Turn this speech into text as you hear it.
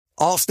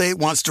Allstate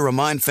wants to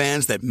remind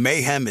fans that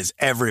mayhem is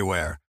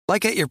everywhere,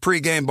 like at your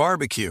pregame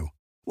barbecue.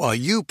 While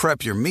you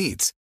prep your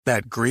meats,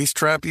 that grease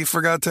trap you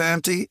forgot to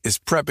empty is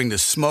prepping to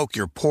smoke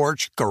your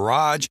porch,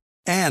 garage,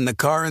 and the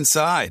car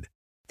inside.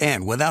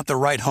 And without the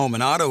right home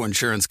and auto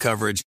insurance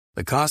coverage,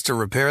 the cost to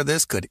repair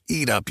this could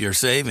eat up your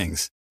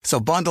savings. So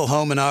bundle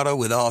home and auto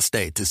with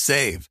Allstate to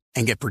save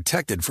and get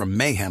protected from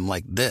mayhem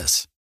like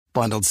this.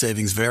 Bundled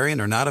savings vary and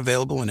are not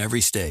available in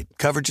every state.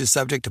 Coverage is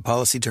subject to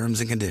policy terms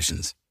and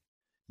conditions.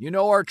 You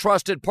know our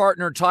trusted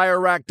partner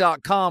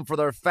TireRack.com for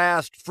their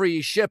fast,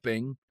 free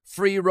shipping,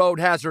 free road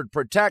hazard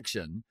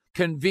protection,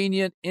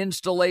 convenient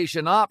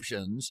installation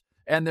options,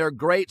 and their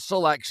great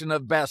selection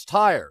of best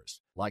tires,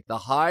 like the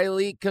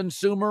highly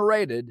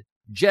consumer-rated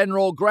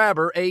General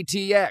Grabber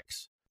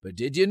ATX. But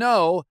did you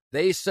know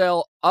they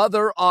sell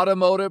other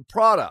automotive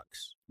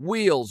products?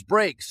 Wheels,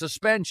 brakes,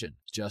 suspension,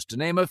 just to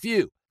name a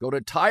few. Go to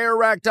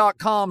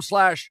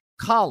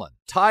TireRack.com/Colin.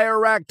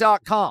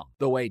 TireRack.com,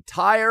 the way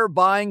tire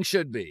buying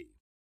should be.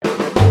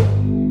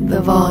 The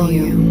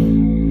volume.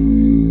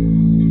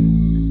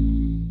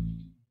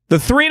 The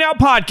 3 and Out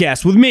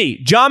podcast with me,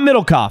 John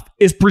Middlecoff,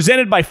 is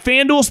presented by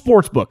FanDuel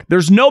Sportsbook.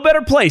 There's no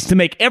better place to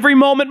make every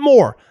moment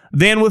more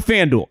than with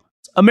FanDuel.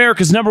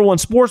 America's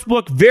 #1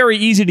 sportsbook, very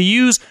easy to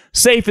use,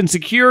 safe and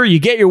secure. You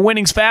get your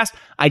winnings fast.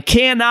 I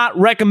cannot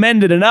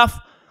recommend it enough.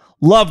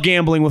 Love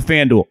gambling with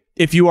FanDuel.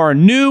 If you are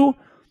new,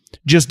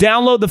 just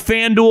download the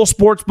FanDuel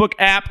Sportsbook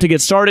app to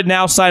get started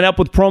now. Sign up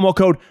with promo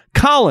code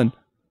Colin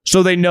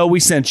so they know we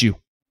sent you.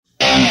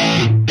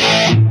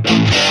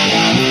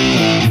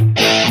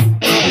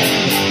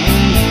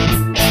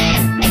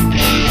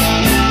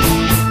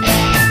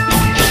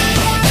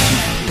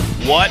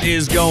 What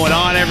is going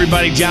on,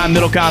 everybody? John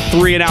Middlecoff,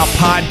 3 and Out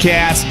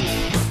podcast.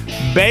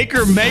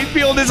 Baker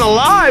Mayfield is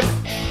alive.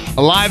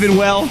 Alive and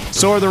well.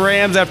 So are the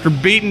Rams after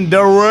beating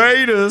the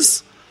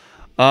Raiders.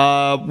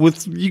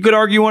 With, you could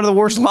argue, one of the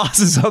worst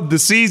losses of the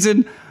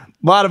season.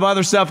 A lot of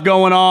other stuff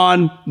going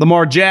on.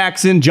 Lamar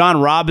Jackson,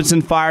 John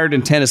Robinson fired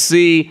in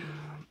Tennessee.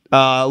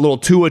 A little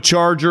Tua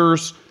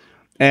Chargers.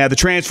 The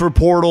transfer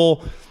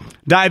portal.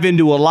 Dive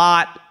into a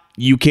lot.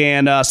 You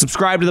can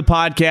subscribe to the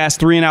podcast,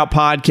 3 and Out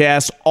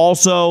podcast.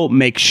 Also,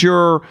 make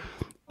sure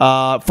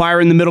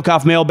fire in the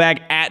Middlecoff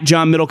mailbag. At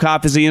John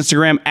Middlecoff is the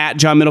Instagram. At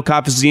John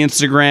Middlecoff is the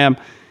Instagram.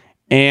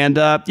 And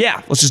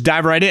let's just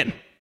dive right in.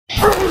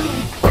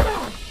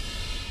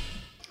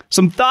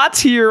 Some thoughts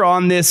here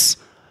on this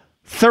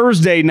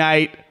Thursday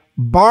night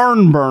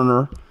barn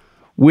burner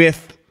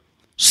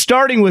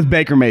starting with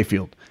Baker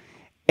Mayfield.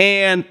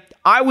 And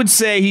I would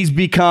say he's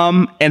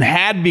become and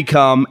had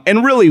become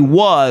and really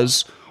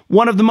was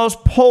one of the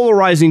most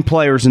polarizing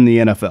players in the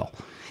NFL.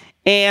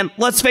 And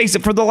let's face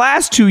it, for the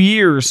last 2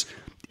 years,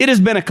 it has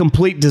been a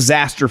complete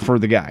disaster for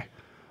the guy,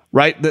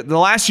 right? The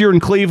last year in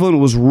Cleveland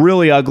was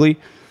really ugly.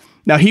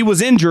 Now, he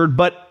was injured,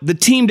 but the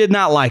team did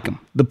not like him.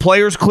 The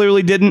players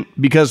clearly didn't,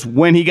 because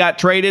when he got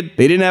traded,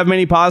 they didn't have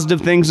many positive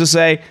things to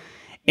say.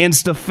 And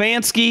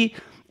Stefanski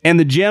and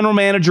the general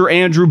manager,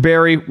 Andrew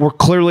Berry, were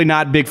clearly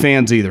not big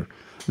fans either.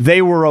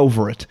 They were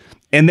over it.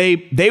 And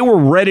they were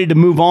ready to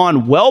move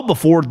on well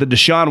before the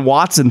Deshaun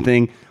Watson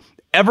thing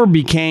ever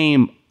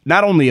became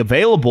not only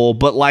available,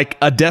 but like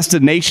a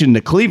destination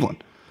to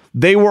Cleveland.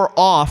 They were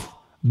off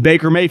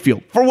Baker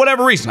Mayfield for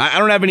whatever reason. I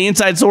don't have any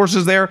inside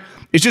sources there.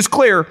 It's just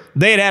clear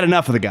they had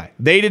enough of the guy.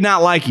 They did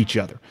not like each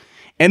other.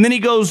 And then he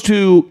goes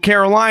to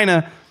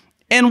Carolina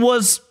and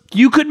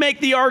you could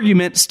make the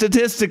argument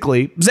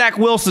statistically, Zach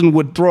Wilson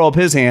would throw up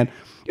his hand.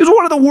 He was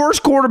one of the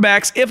worst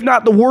quarterbacks, if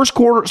not the worst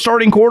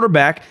starting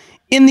quarterback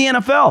in the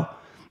NFL.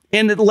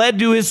 And it led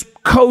to his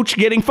coach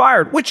getting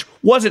fired, which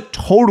wasn't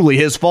totally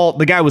his fault.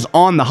 The guy was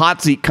on the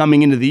hot seat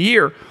coming into the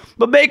year.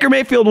 But Baker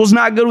Mayfield was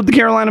not good with the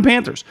Carolina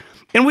Panthers.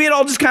 And we had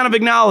all just kind of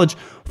acknowledged,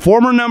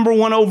 former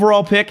 #1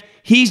 overall pick,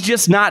 he's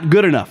just not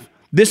good enough.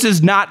 This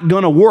is not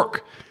going to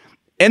work.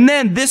 And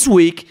then this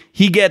week,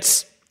 he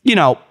gets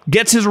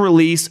his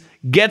release,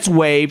 gets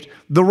waived.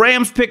 The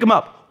Rams pick him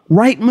up.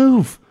 Right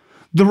move.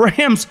 The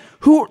Rams,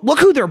 look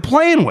who they're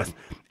playing with.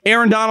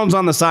 Aaron Donald's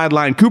on the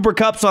sideline. Cooper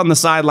Kupp's on the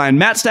sideline.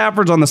 Matt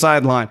Stafford's on the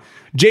sideline.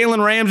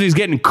 Jalen Ramsey's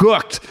getting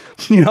cooked.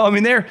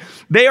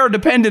 They are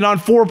dependent on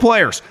 4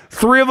 players.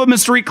 3 of them in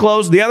street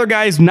clothes. The other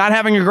guy's not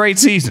having a great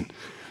season.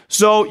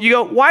 So you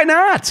go, why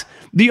not?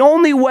 The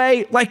only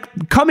way,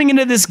 coming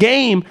into this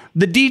game,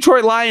 the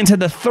Detroit Lions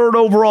had the 3rd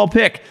overall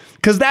pick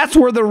because that's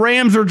where the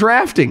Rams are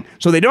drafting.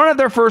 So they don't have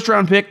their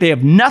 1st-round pick. They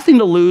have nothing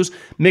to lose.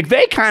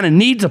 McVay kind of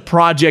needs a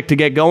project to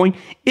get going.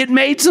 It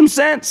made some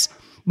sense.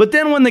 But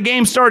then when the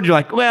game started, you're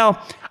like, well,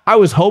 I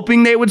was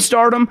hoping they would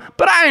start him,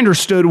 but I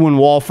understood when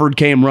Walford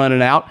came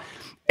running out.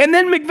 And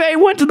then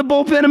McVay went to the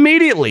bullpen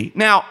immediately.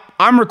 Now,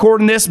 I'm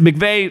recording this.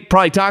 McVay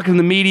probably talking to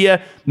the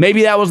media.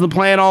 Maybe that was the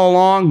plan all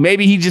along.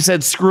 Maybe he just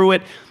said, screw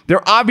it.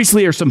 There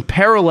obviously are some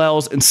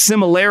parallels and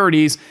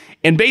similarities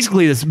and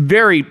basically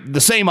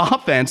the same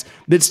offense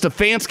that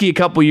Stefanski a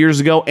couple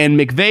years ago and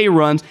McVay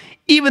runs,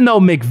 even though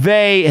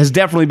McVay has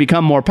definitely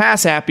become more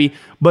pass happy,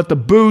 but the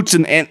boots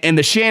and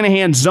the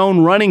Shanahan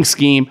zone running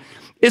scheme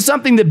is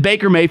something that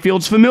Baker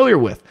Mayfield's familiar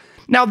with.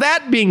 Now,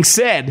 that being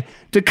said,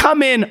 to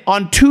come in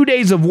on 2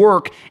 days of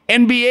work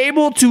and be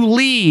able to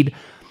lead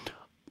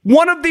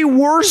one of the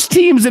worst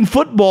teams in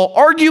football,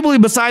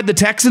 arguably beside the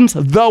Texans,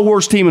 the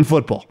worst team in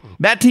football.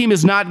 That team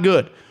is not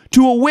good.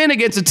 To a win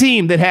against a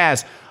team that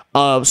has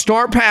a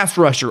star pass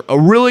rusher, a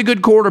really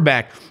good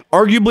quarterback,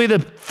 arguably the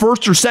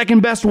first or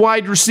second best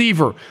wide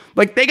receiver.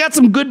 Like, they got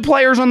some good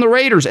players on the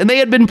Raiders, and they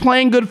had been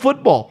playing good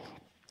football.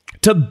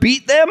 To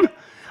beat them,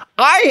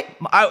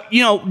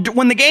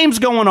 when the game's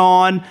going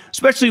on,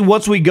 especially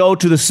once we go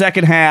to the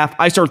second half,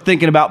 I start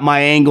thinking about my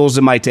angles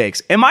and my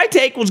takes. And my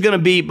take was going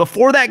to be,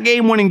 before that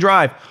game-winning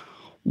drive,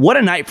 what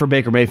a night for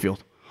Baker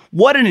Mayfield.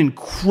 What an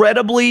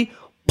incredibly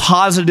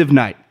positive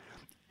night.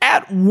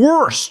 At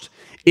worst,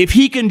 if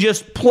he can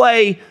just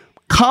play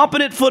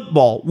competent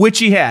football, which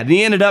he had, and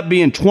he ended up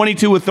being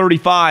 22 of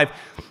 35,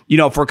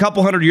 for a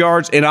couple hundred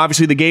yards and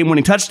obviously the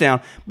game-winning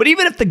touchdown. But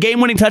even if the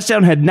game-winning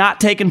touchdown had not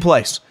taken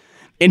place,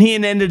 and he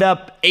ended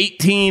up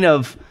 18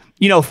 of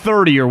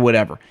 30 or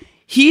whatever,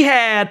 he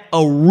had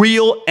a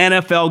real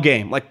NFL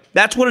game. Like,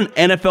 that's what an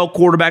NFL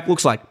quarterback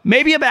looks like.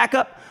 Maybe a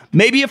backup,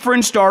 maybe a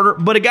fringe starter,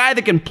 but a guy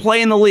that can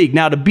play in the league.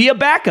 Now, to be a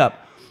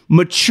backup,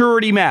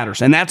 maturity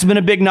matters, and that's been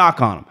a big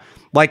knock on him.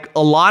 Like,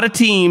 a lot of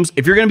teams,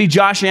 if you're going to be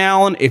Josh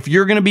Allen, if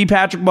you're going to be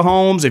Patrick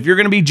Mahomes, if you're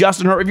going to be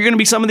Justin Herbert, if you're going to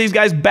be some of these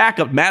guys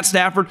backup, Matt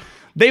Stafford,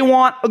 they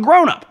want a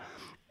grown-up.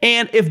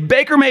 And if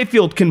Baker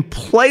Mayfield can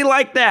play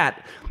like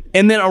that,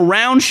 and then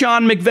around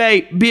Sean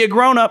McVay be a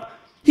grown-up,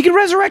 he can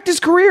resurrect his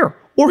career.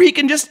 Or he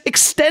can just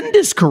extend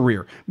his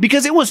career.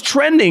 Because it was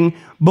trending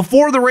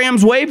before the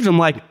Rams waived him,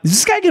 like, is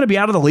this guy going to be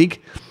out of the league?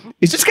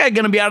 Is this guy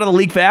going to be out of the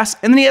league fast?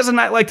 And then he has a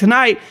night like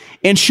tonight,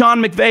 and Sean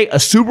McVay, a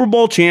Super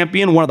Bowl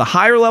champion, one of the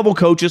higher-level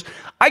coaches.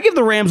 I give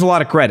the Rams a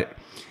lot of credit.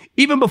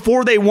 Even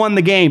before they won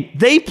the game,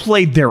 they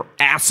played their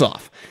ass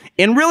off.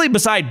 And really,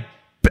 beside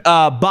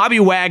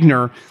Bobby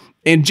Wagner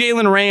and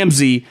Jalen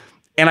Ramsey,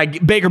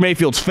 and Baker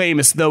Mayfield's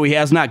famous, though he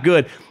has not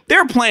good,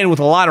 they're playing with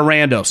a lot of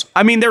randos.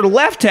 I mean, their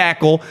left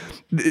tackle,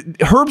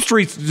 Herb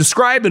Street's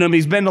describing him,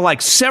 he's been to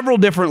like several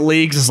different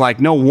leagues. It's like,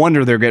 no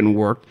wonder they're getting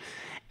worked.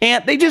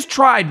 And they just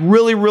tried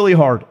really, really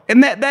hard.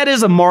 And that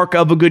is a mark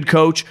of a good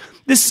coach.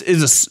 This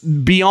is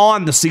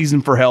beyond the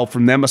season for hell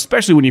from them,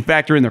 especially when you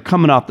factor in they're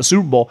coming off the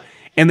Super Bowl,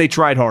 and they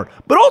tried hard.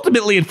 But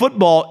ultimately in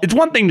football, it's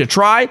one thing to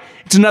try.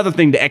 It's another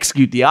thing to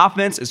execute the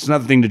offense. It's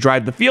another thing to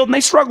drive the field, and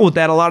they struggle with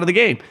that a lot of the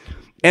game.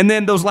 And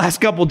then those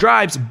last couple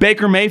drives,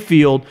 Baker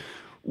Mayfield,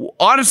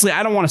 honestly,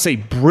 I don't want to say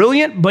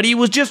brilliant, but he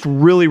was just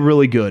really,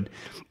 really good.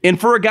 And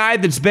for a guy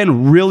that's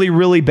been really,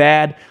 really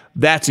bad,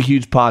 that's a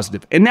huge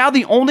positive. And now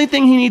the only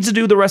thing he needs to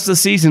do the rest of the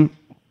season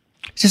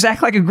is just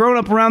act like a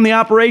grown-up around the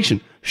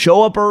operation.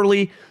 Show up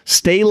early,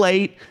 stay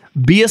late,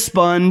 be a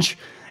sponge.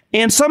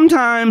 And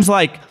sometimes,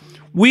 like,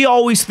 we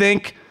always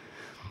think,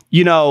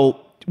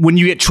 when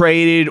you get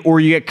traded or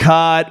you get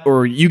cut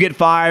or you get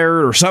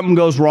fired or something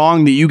goes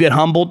wrong that you get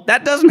humbled.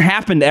 That doesn't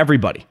happen to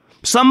everybody.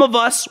 Some of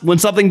us, when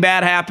something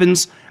bad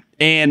happens,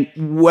 and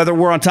whether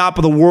we're on top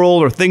of the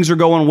world or things are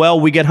going well,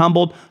 we get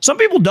humbled. Some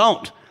people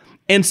don't.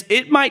 And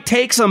it might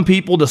take some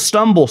people to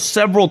stumble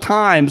several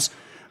times.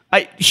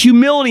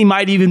 Humility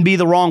might even be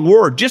the wrong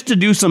word, just to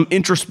do some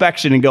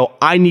introspection and go,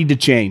 I need to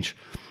change.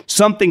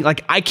 Something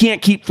like, I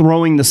can't keep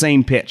throwing the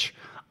same pitch.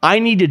 I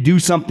need to do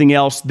something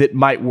else that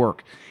might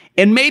work.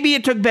 And maybe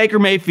it took Baker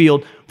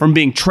Mayfield from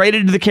being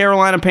traded to the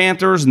Carolina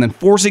Panthers and then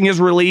forcing his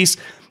release,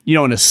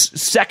 in a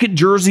second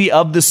jersey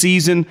of the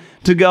season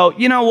to go,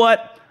 you know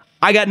what?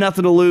 I got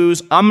nothing to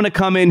lose. I'm going to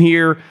come in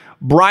here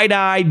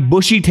bright-eyed,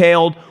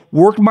 bushy-tailed,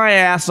 work my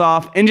ass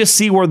off, and just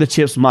see where the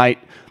chips might,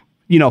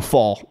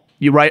 fall.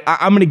 You're right.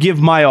 I'm going to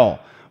give my all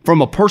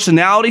from a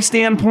personality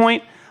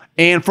standpoint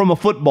and from a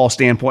football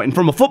standpoint. And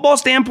from a football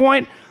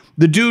standpoint,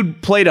 the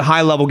dude played a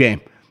high-level game.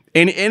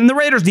 And the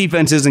Raiders'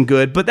 defense isn't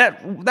good, but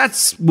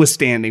that's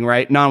withstanding,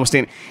 right?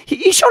 Notwithstanding.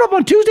 He showed up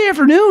on Tuesday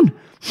afternoon.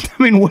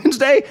 I mean,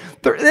 Wednesday,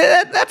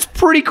 that's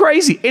pretty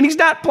crazy. And he's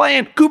not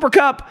playing. Cooper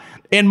Kupp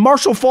and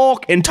Marshall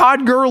Faulk and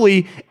Todd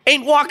Gurley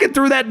ain't walking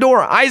through that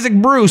door. Isaac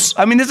Bruce.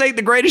 I mean, this ain't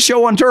the greatest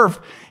show on turf.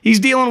 He's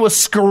dealing with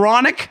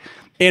Skoranek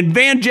and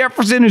Van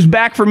Jefferson, who's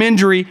back from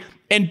injury,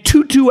 and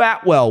Tutu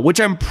Atwell,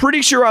 which I'm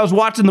pretty sure I was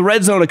watching the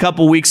Red Zone a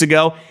couple weeks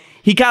ago.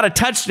 He caught a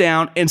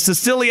touchdown, and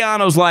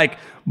Siciliano's like,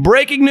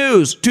 breaking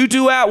news,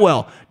 Tutu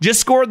Atwell just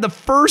scored the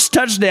first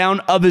touchdown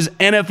of his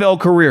NFL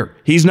career.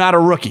 He's not a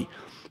rookie.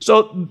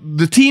 So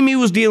the team he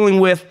was dealing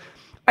with,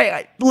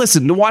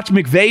 listen, to watch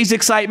McVay's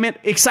excitement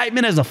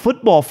as a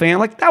football fan,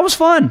 like, that was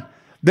fun.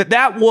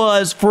 That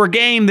was for a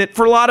game that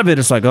for a lot of it,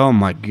 it's like, oh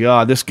my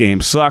God, this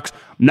game sucks.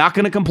 I'm not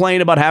going to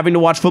complain about having to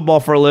watch football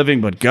for a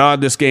living, but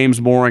God, this game's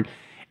boring.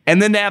 And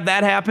then to have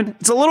that happen,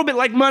 it's a little bit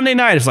like Monday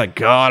night. It's like,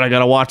 God, I got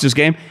to watch this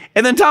game.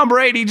 And then Tom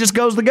Brady just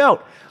goes the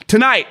GOAT.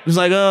 Tonight, it's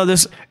like, oh,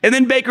 this. And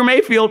then Baker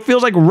Mayfield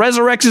feels like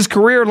resurrects his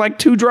career in like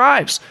 2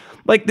 drives.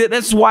 Like,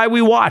 that's why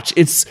we watch.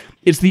 It's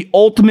the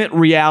ultimate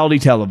reality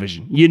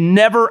television. You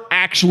never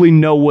actually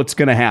know what's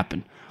going to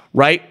happen,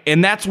 right?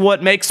 And that's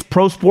what makes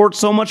pro sports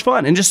so much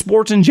fun, and just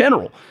sports in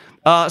general.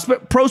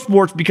 Pro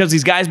sports, because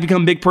these guys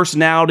become big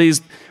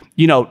personalities.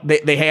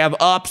 they have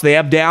ups, they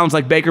have downs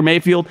like Baker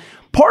Mayfield.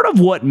 Part of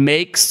what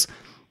makes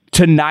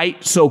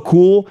tonight so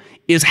cool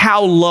is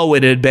how low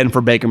it had been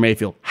for Baker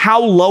Mayfield,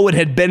 how low it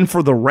had been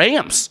for the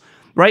Rams,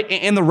 right?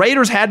 And the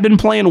Raiders had been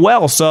playing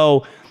well,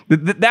 so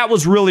that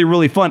was really,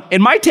 really fun.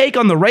 And my take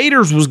on the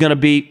Raiders was going to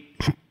be,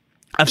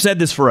 I've said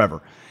this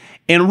forever,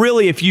 and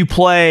really if you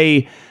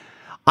play,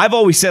 I've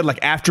always said like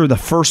after the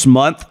first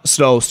month,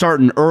 so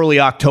starting early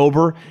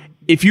October,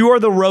 if you are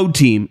the road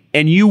team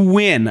and you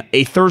win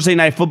a Thursday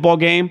night football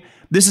game,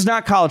 this is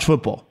not college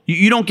football.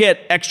 You don't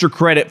get extra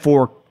credit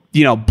for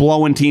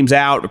blowing teams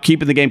out or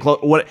keeping the game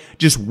close.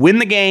 Just win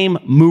the game,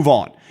 move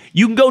on.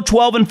 You can go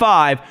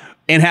 12-5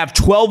 and have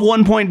 12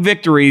 one-point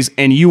victories,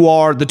 and you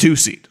are the 2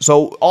 seed.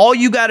 So all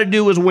you got to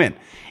do is win.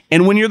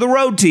 And when you're the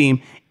road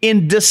team,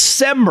 in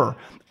December,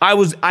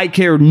 I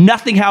care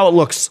nothing how it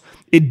looks.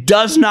 It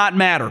does not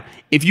matter.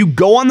 If you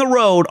go on the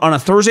road on a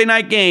Thursday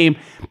night game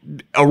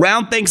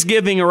around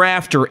Thanksgiving or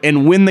after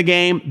and win the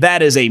game,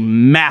 that is a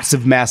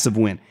massive, massive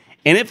win.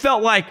 And it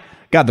felt like,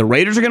 God, the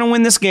Raiders are going to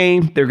win this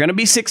game. They're going to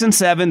be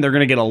 6-7. They're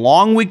going to get a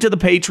long week to the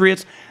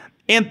Patriots.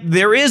 And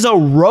there is a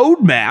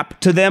roadmap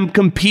to them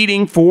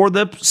competing for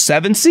the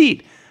 7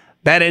 seed.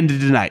 That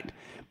ended tonight.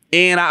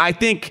 And I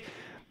think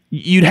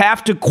you'd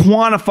have to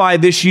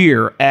quantify this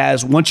year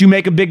as once you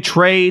make a big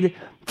trade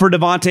for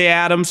Davante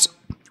Adams,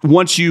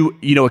 once you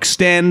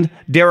extend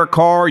Derek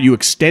Carr, you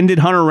extended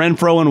Hunter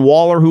Renfrow and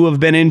Waller who have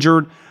been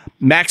injured.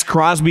 Max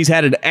Crosby's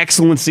had an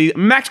excellent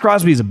season. Max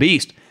Crosby's a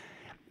beast.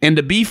 And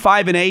to be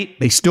 5-8,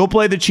 they still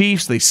play the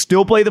Chiefs. They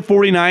still play the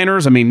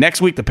 49ers. I mean, next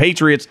week, the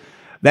Patriots,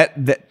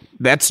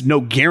 that's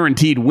no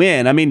guaranteed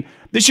win. I mean,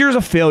 this year is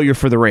a failure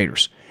for the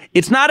Raiders.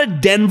 It's not a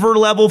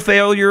Denver-level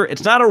failure.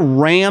 It's not a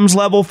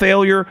Rams-level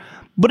failure.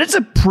 But it's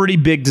a pretty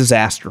big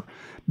disaster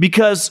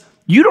because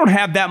you don't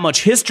have that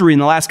much history in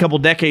the last couple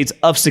decades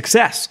of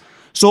success.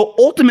 So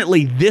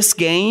ultimately, this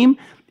game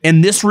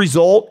and this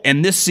result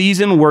and this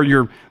season where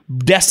you're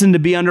destined to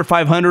be under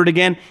 500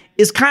 again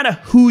is kind of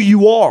who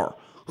you are,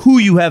 who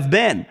you have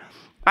been.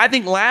 I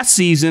think last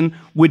season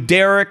with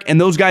Derek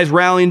and those guys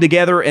rallying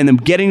together and them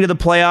getting to the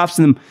playoffs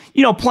and them,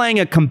 playing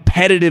a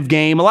competitive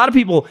game. A lot of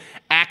people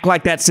act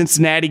like that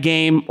Cincinnati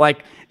game,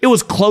 like it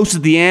was close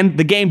at the end.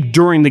 The game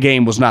during the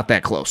game was not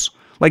that close.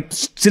 Like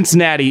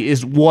Cincinnati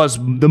was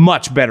the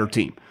much better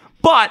team.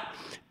 But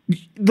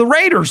the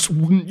Raiders,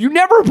 you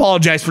never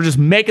apologize for just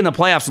making the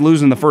playoffs and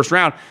losing the first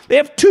round. They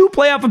have 2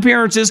 playoff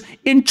appearances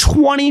in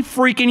 20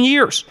 freaking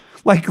years.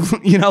 Like,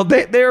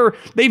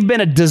 they've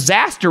been a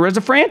disaster as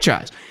a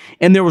franchise.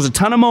 And there was a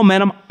ton of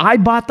momentum. I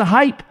bought the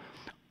hype.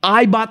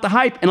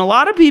 And a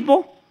lot of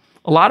people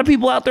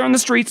out there on the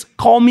streets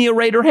call me a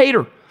Raider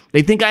hater.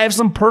 They think I have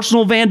some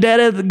personal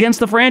vendetta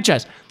against the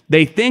franchise.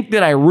 They think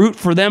that I root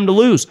for them to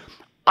lose.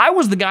 I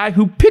was the guy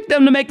who picked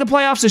them to make the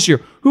playoffs this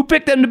year, who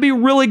picked them to be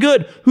really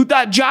good, who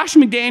thought Josh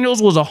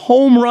McDaniels was a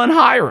home run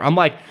hire. I'm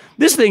like,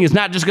 this thing is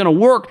not just going to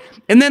work.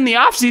 And then the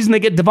offseason, they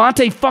get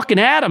Davante fucking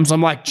Adams.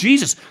 I'm like,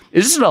 Jesus,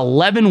 is this an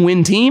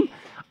 11-win team?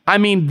 I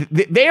mean,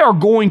 they are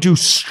going to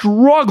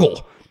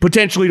struggle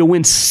potentially to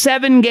win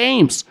 7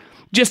 games.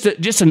 Just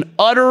an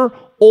utter,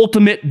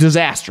 ultimate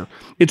disaster.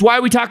 It's why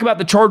we talk about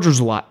the Chargers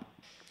a lot.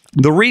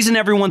 The reason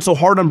everyone's so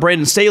hard on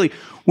Brandon Staley,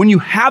 when you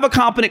have a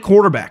competent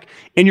quarterback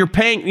and you're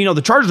paying,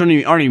 the Chargers aren't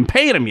even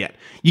paying him yet.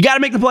 You got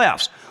to make the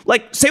playoffs.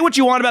 Like, say what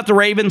you want about the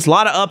Ravens, a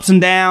lot of ups and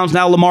downs.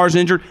 Now Lamar's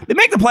injured. They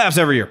make the playoffs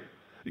every year.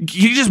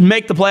 You just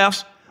make the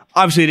playoffs.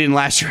 Obviously, they didn't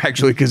last year,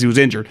 actually, because he was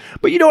injured.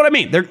 But you know what I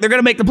mean. They're going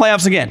to make the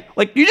playoffs again.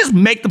 Like, you just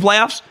make the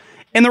playoffs,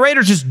 and the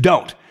Raiders just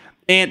don't.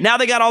 And now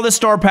they got all this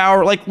star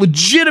power, like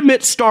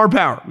legitimate star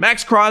power.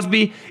 Max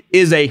Crosby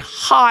is a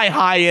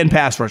high-end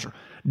pass rusher.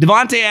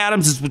 Davante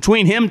Adams is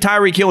between him,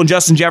 Tyreek Hill, and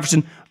Justin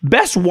Jefferson,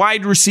 best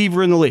wide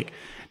receiver in the league.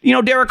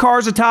 Derek Carr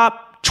is a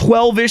top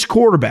 12-ish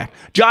quarterback.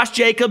 Josh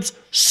Jacobs,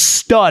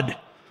 stud.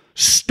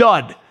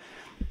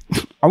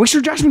 Are we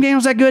sure Josh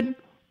McDaniels that good?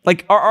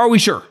 Like, are we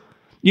sure?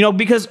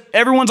 Because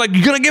everyone's like,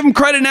 you're going to give him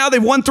credit now?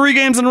 They've won 3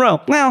 games in a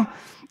row. Well,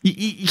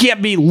 you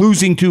can't be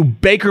losing to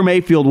Baker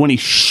Mayfield when he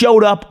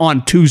showed up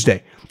on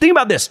Tuesday. Think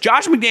about this.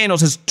 Josh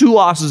McDaniels has 2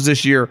 losses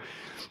this year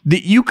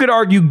that you could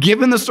argue,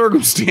 given the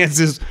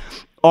circumstances,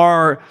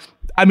 are,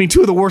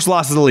 2 of the worst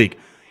losses of the league.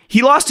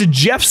 He lost to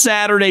Jeff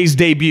Saturday's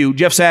debut.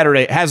 Jeff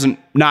Saturday hasn't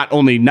not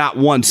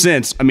won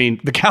since.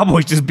 The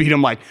Cowboys just beat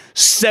him like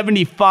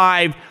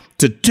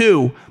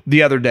 75-2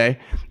 the other day.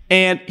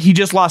 And he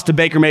just lost to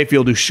Baker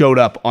Mayfield, who showed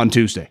up on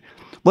Tuesday.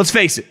 Let's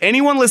face it.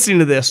 Anyone listening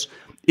to this,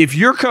 if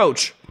you're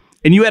coach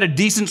and you had a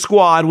decent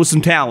squad with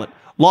some talent,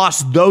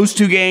 lost those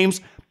 2 games,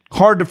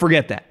 hard to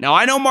forget that. Now,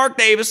 I know Mark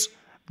Davis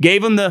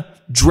gave him the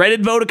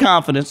dreaded vote of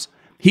confidence.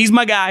 He's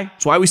my guy.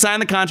 That's why we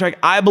signed the contract.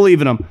 I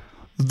believe in him.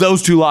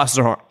 Those 2 losses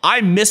are hard.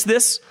 I miss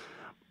this.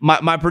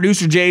 My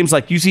producer, James,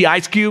 like you see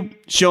Ice Cube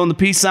showing the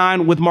peace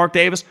sign with Mark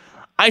Davis.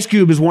 Ice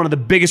Cube is one of the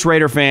biggest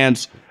Raider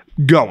fans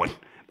going.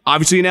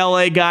 Obviously an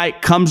LA guy,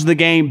 comes to the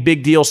game,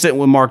 big deal, sitting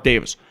with Mark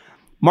Davis.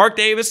 Mark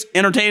Davis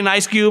entertaining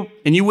Ice Cube,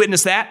 and you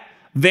witness that.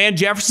 Van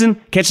Jefferson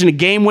catching a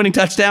game-winning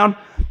touchdown.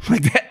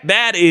 Like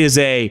that is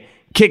a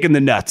kick in the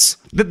nuts.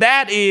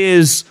 That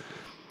is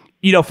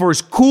for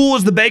as cool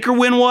as the Baker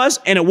win was,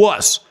 and it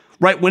was,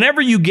 right?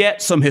 Whenever you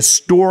get some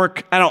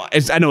historic, I know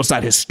it's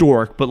not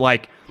historic, but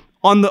like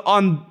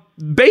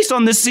based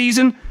on this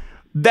season,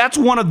 that's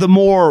one of the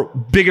more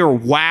bigger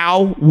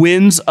wow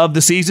wins of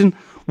the season.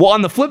 Well,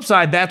 on the flip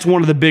side, that's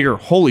one of the bigger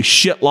holy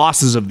shit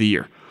losses of the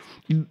year.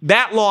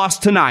 That loss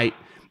tonight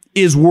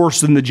is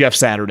worse than the Jeff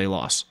Saturday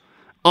loss.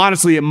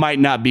 Honestly, it might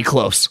not be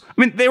close.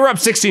 I mean, they were up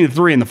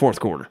 16-3 in the fourth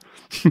quarter.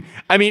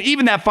 I mean,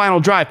 even that final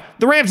drive,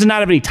 the Rams did not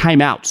have any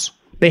timeouts.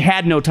 They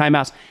had no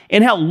timeouts.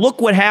 And hell, look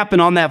what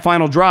happened on that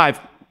final drive.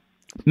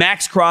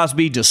 Max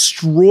Crosby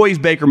destroys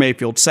Baker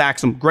Mayfield,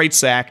 sacks him, great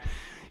sack.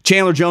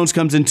 Chandler Jones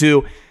comes in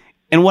too.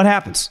 And what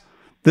happens?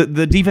 The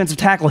defensive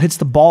tackle hits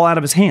the ball out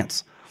of his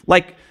hands.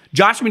 Like,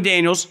 Josh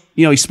McDaniels,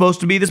 he's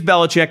supposed to be this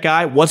Belichick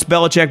guy. What's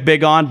Belichick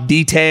big on?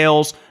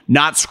 Details,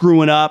 not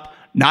screwing up,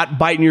 not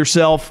biting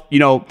yourself,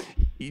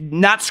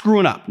 not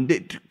screwing up,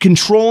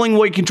 controlling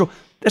what you control.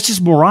 That's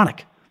just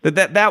moronic.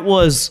 That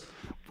was,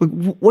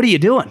 what are you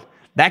doing?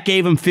 That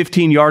gave him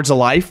 15 yards of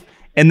life.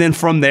 And then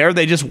from there,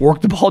 they just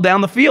worked the ball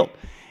down the field.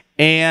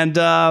 And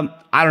I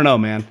don't know,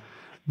 man.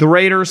 The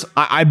Raiders,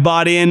 I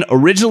bought in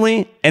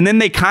originally, and then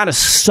they kind of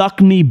sucked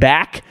me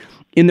back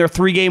in their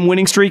 3-game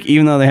winning streak,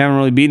 even though they haven't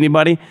really beat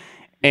anybody.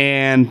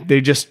 And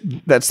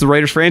that's the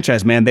Raiders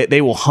franchise, man.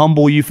 They will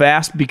humble you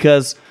fast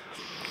because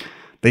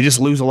they just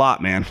lose a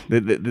lot, man.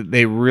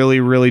 They really,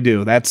 really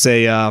do. That's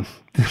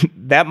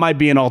that might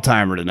be an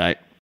all-timer tonight.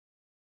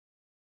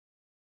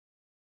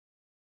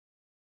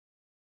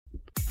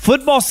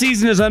 Football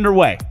season is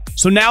underway,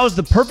 so now is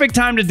the perfect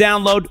time to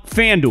download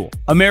FanDuel,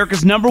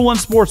 America's #1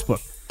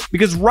 sportsbook.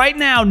 Because right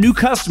now, new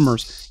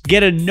customers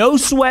get a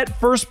no-sweat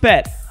first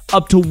bet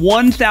up to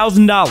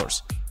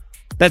 $1,000.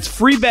 That's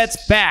free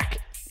bets back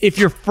if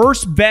your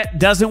first bet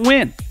doesn't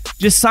win.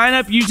 Just sign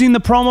up using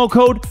the promo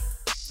code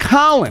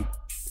Colin.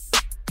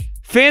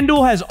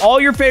 FanDuel has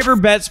all your favorite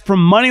bets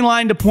from money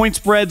line to point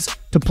spreads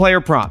to player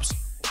props.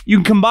 You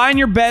can combine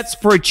your bets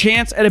for a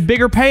chance at a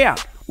bigger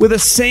payout with a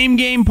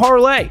same-game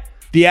parlay.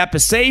 The app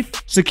is safe,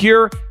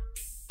 secure,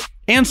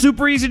 and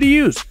super easy to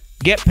use.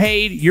 Get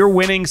paid your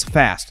winnings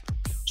fast.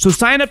 So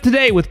sign up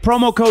today with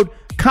promo code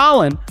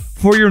Colin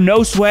for your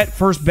no-sweat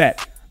first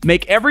bet.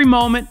 Make every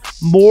moment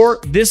more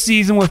this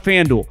season with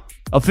FanDuel,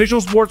 official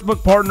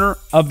sportsbook partner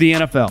of the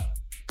NFL.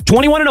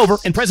 21 and over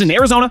and present in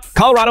Arizona,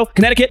 Colorado,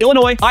 Connecticut,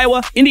 Illinois,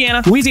 Iowa,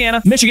 Indiana,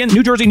 Louisiana, Michigan,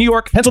 New Jersey, New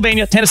York,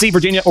 Pennsylvania, Tennessee,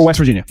 Virginia, or West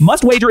Virginia.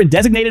 Must wager in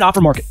designated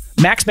offer market.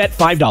 Max bet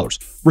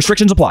 $5.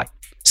 Restrictions apply.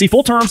 See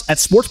full terms at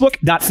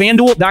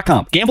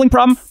sportsbook.fanduel.com. Gambling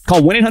problem?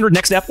 Call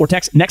 1-800-NEXT-STEP or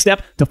text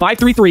NEXT-STEP to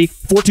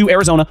 533-42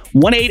 Arizona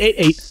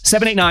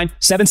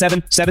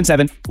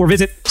 1-888-789-7777 or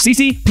visit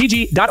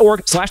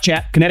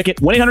ccpg.org/chat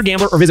Connecticut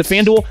 1-800-GAMBLER or visit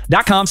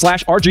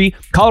fanduel.com/RG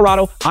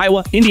Colorado,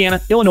 Iowa,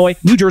 Indiana, Illinois,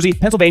 New Jersey,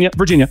 Pennsylvania,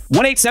 Virginia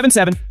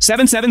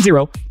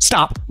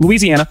 1-877-770-STOP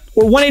Louisiana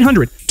or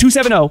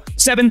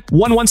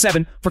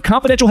 1-800-270-7117 for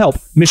confidential help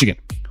Michigan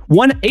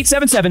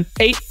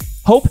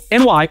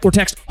 1-877-8-HOPE-NY or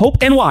text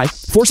HOPE-NY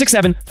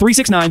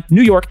 467-369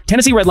 New York,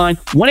 Tennessee Redline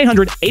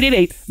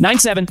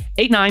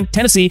 1-800-888-9789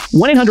 Tennessee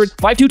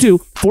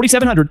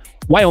 1-800-522-4700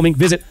 Wyoming.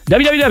 Visit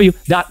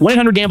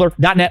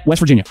www.1800gambler.net West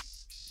Virginia.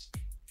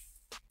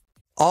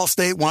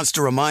 Allstate wants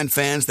to remind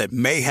fans that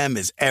mayhem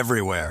is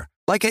everywhere,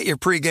 like at your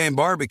pregame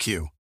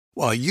barbecue.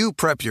 While you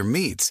prep your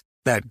meats,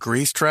 that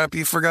grease trap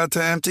you forgot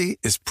to empty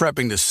is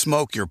prepping to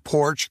smoke your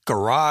porch,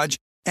 garage,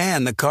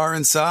 and the car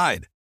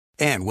inside.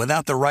 And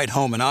without the right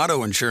home and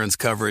auto insurance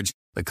coverage,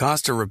 the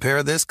cost to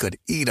repair this could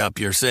eat up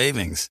your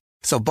savings.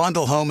 So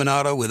bundle home and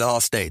auto with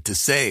Allstate to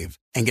save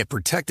and get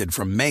protected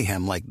from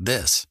mayhem like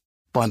this.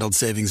 Bundled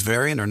savings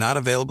vary and are not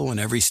available in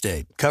every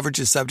state. Coverage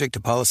is subject to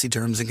policy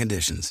terms and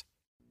conditions.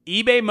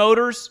 eBay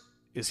Motors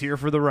is here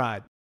for the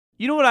ride.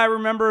 You know what I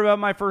remember about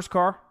my first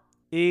car?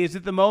 Is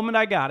at the moment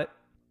I got it,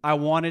 I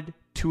wanted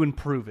to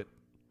improve it.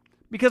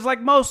 Because like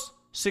most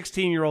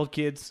 16-year-old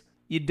kids,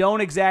 you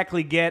don't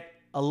exactly get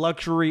a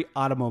luxury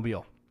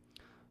automobile.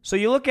 So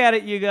you look at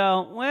it, you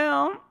go,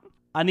 well,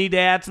 I need to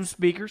add some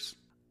speakers.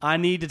 I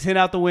need to tint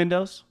out the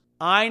windows.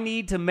 I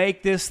need to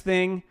make this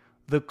thing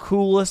the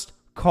coolest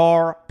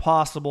car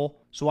possible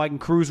so I can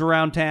cruise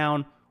around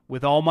town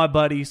with all my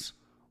buddies,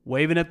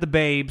 waving at the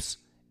babes,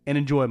 and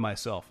enjoy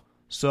myself.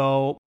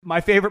 So my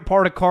favorite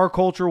part of car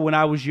culture when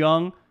I was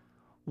young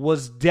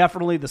was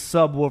definitely the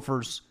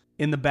subwoofers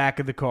in the back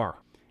of the car.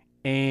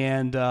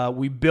 And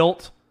we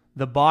built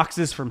the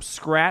boxes from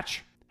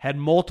scratch, had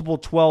multiple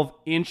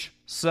 12-inch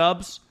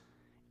subs,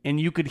 and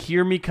you could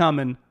hear me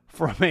coming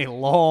from a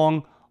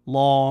long,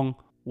 long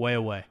way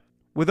away.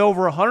 With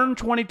over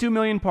 122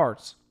 million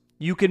parts,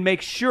 you can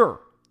make sure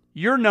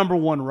your number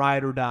one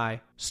ride or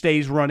die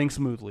stays running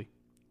smoothly.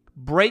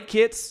 Brake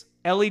kits,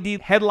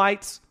 LED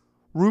headlights,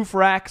 roof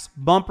racks,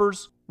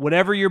 bumpers,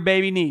 whatever your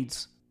baby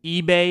needs,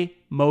 eBay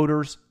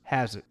Motors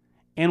has it.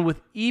 And with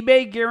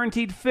eBay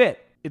Guaranteed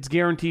Fit, it's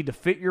guaranteed to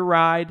fit your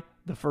ride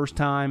the first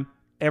time,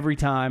 every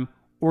time,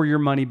 or your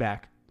money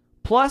back.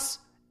 Plus,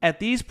 at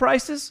these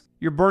prices,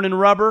 you're burning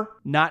rubber,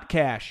 not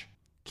cash.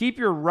 Keep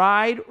your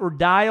ride or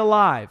die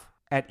alive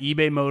at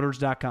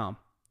ebaymotors.com.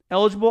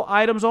 Eligible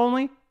items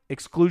only.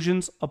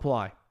 Exclusions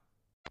apply.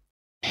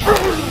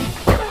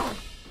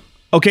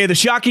 Okay, the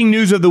shocking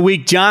news of the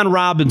week. John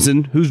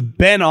Robinson, who's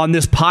been on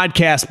this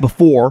podcast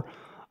before,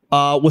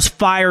 was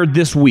fired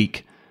this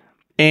week.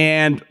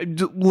 And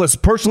listen,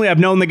 personally, I've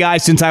known the guy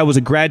since I was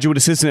a graduate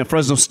assistant at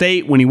Fresno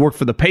State when he worked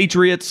for the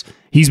Patriots.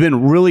 He's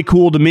been really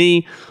cool to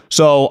me.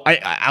 So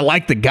I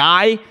like the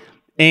guy.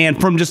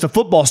 And from just a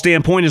football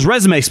standpoint, his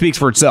resume speaks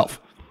for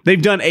itself.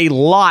 They've done a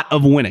lot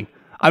of winning.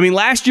 I mean,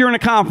 last year in a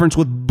conference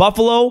with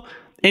Buffalo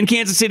and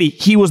Kansas City,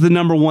 he was the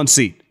number 1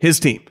 seed, his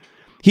team.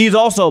 He's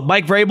also,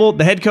 Mike Vrabel,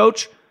 the head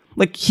coach,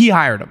 like he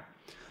hired him.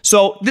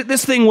 So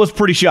this thing was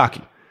pretty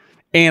shocking.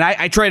 And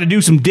I tried to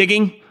do some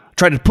digging,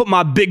 tried to put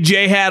my Big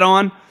J hat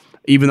on,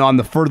 even though I'm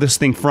the furthest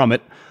thing from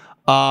it,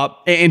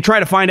 and try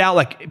to find out,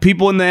 like,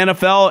 people in the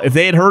NFL, if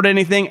they had heard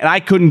anything, and I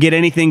couldn't get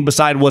anything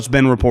beside what's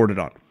been reported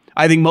on.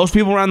 I think most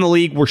people around the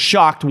league were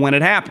shocked when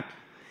it happened.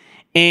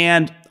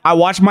 And I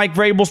watched Mike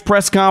Vrabel's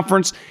press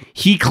conference.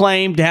 He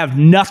claimed to have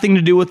nothing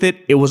to do with it.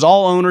 It was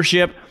all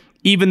ownership,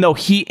 even though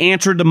he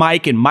answered to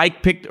Mike and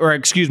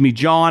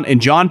John,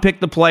 and John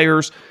picked the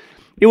players.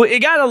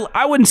 It got,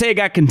 I wouldn't say it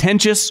got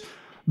contentious,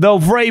 though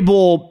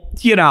Vrabel,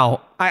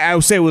 I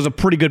would say was a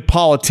pretty good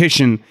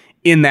politician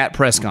in that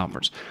press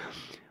conference.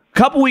 A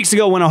couple weeks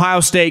ago when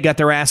Ohio State got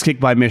their ass kicked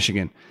by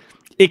Michigan,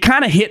 it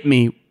kind of hit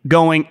me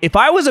going, if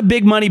I was a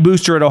big money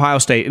booster at Ohio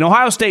State, and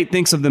Ohio State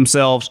thinks of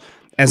themselves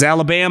as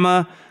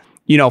Alabama,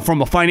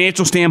 from a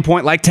financial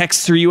standpoint, like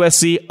Texas or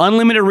USC,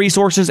 unlimited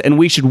resources, and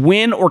we should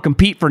win or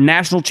compete for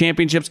national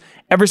championships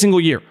every single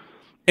year.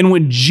 And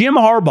when Jim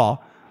Harbaugh,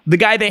 the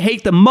guy they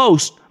hate the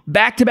most,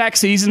 back-to-back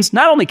seasons,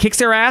 not only kicks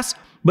their ass,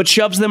 but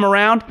shoves them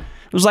around,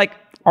 it was like,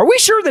 are we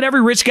sure that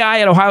every rich guy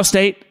at Ohio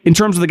State, in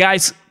terms of the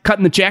guys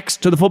cutting the checks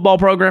to the football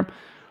program,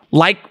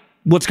 like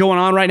what's going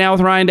on right now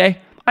with Ryan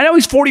Day? I know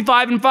he's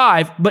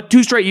 45-5, but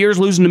 2 straight years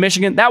losing to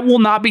Michigan, that will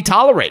not be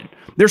tolerated.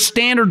 Their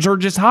standards are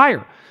just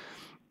higher.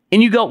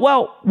 And you go,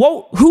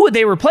 well, who would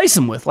they replace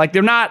him with? Like,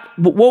 they're not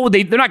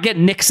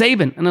getting Nick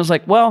Saban. And I was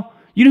like, well,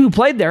 you know who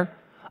played there?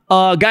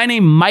 A guy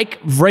named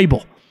Mike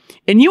Vrabel.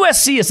 And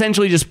USC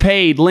essentially just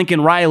paid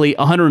Lincoln Riley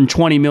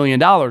 $120 million.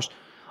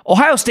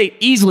 Ohio State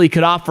easily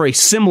could offer a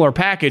similar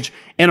package,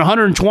 and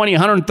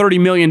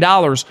 $130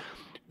 million,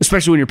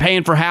 especially when you're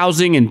paying for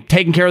housing and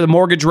taking care of the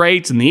mortgage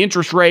rates and the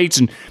interest rates.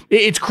 And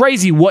it's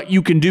crazy what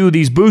you can do,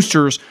 these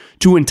boosters,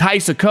 to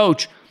entice a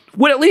coach.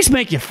 Would at least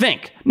make you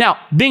think. Now,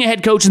 being a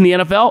head coach in the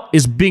NFL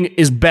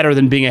is better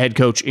than being a head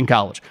coach in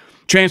college.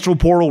 Transfer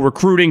portal,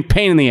 recruiting,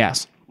 pain in the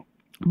ass.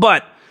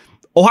 But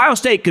Ohio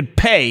State could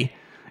pay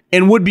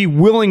and would be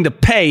willing to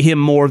pay him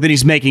more than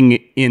he's making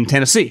in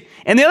Tennessee.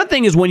 And the other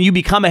thing is, when you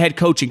become a head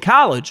coach in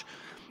college,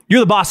 you're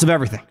the boss of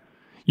everything.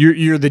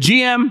 You're the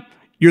GM,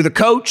 you're the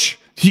coach,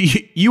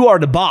 you are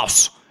the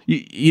boss.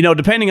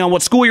 Depending on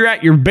what school you're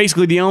at, you're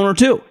basically the owner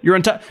too.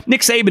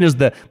 Nick Saban is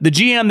the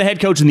GM, the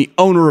head coach, and the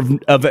owner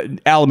of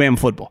Alabama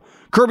football.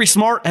 Kirby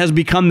Smart has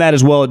become that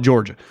as well at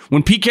Georgia.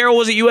 When Pete Carroll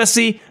was at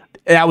USC,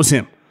 that was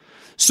him.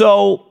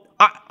 So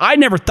I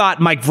never thought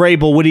Mike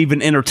Vrabel would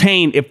even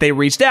entertain if they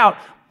reached out,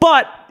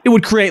 but it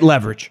would create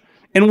leverage.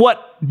 And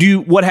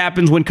what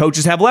happens when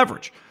coaches have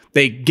leverage?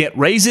 They get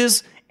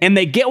raises, and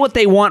they get what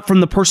they want from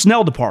the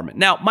personnel department.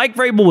 Now, Mike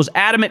Vrabel was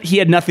adamant he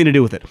had nothing to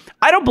do with it.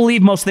 I don't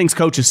believe most things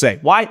coaches say.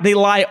 Why? They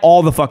lie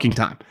all the fucking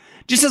time.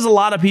 Just as a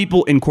lot of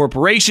people in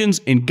corporations,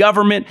 in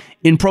government,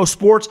 in pro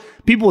sports,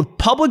 people with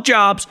public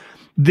jobs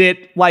that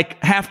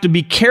have to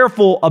be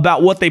careful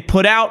about what they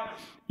put out,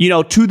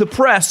 to the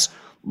press,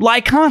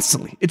 lie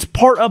constantly. It's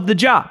part of the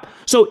job.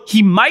 So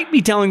he might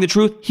be telling the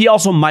truth. He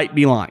also might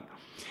be lying.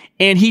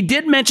 And he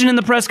did mention in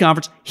the press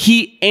conference,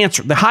 he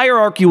answered. The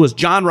hierarchy was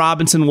John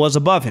Robinson was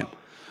above him.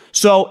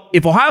 So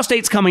if Ohio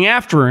State's coming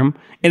after him,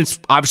 and it's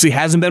obviously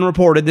hasn't been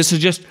reported, this is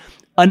just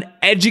an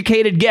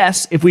educated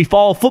guess. If we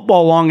follow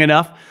football long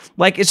enough,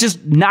 it's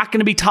just not going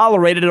to be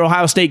tolerated at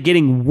Ohio State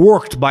getting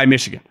worked by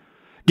Michigan.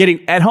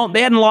 Getting at home,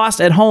 they hadn't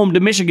lost at home to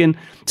Michigan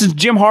since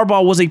Jim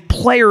Harbaugh was a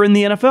player in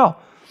the NFL.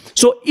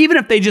 So even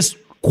if they just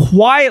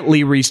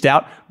quietly reached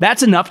out,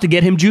 that's enough to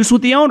get him juice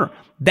with the owner.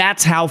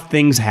 That's how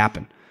things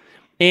happen.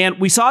 And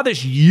we saw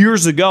this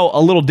years ago a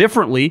little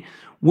differently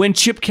when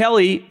Chip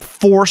Kelly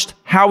forced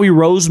Howie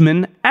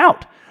Roseman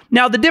out.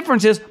 Now, the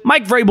difference is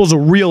Mike Vrabel's a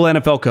real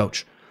NFL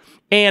coach.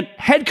 And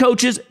head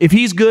coaches, if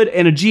he's good,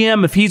 and a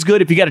GM, if he's good,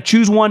 if you got to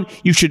choose one,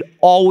 you should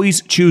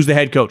always choose the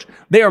head coach.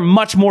 They are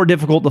much more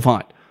difficult to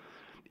find.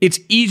 It's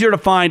easier to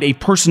find a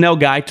personnel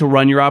guy to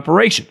run your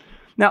operation.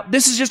 Now,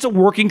 this is just a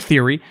working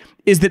theory,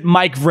 is that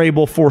Mike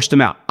Vrabel forced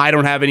him out. I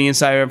don't have any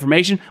insider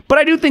information, but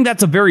I do think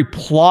that's a very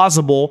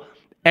plausible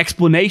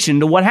explanation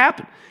to what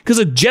happened. Because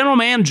a general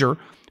manager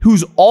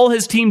whose all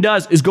his team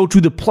does is go to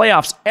the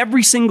playoffs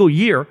every single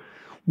year,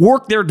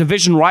 work their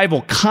division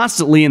rival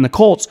constantly in the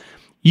Colts,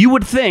 you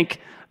would think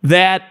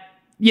that,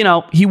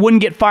 he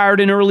wouldn't get fired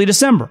in early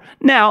December.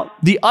 Now,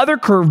 the other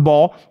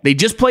curveball, they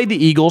just played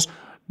the Eagles.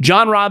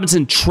 John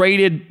Robinson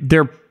traded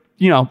their,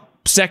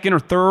 second or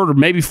third or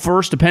maybe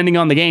first, depending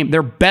on the game,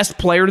 their best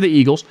player to the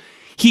Eagles.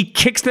 He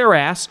kicks their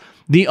ass.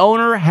 The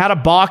owner had a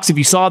box. If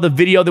you saw the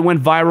video that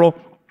went viral,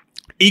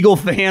 Eagle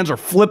fans are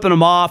flipping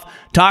him off,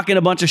 talking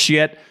a bunch of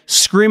shit,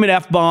 screaming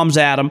F-bombs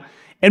at him,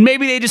 and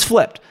maybe they just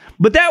flipped.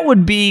 But that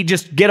would be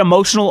just get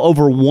emotional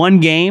over one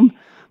game.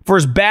 For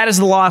as bad as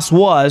the loss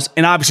was,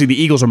 and obviously the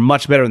Eagles are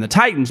much better than the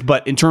Titans,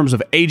 but in terms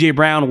of A.J.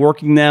 Brown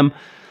working them,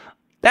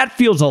 that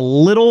feels a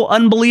little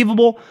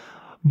unbelievable.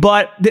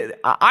 But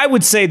I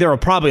would say there are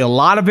probably a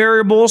lot of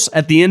variables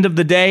at the end of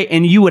the day,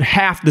 and you would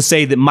have to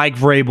say that Mike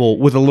Vrabel,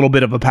 with a little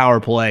bit of a power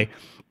play,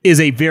 is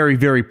a very,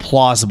 very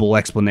plausible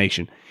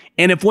explanation.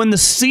 And if when the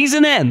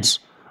season ends,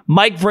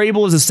 Mike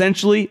Vrabel is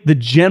essentially the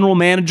general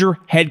manager,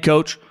 head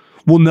coach,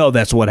 we'll know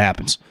that's what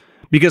happens.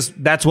 Because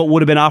that's what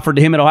would have been offered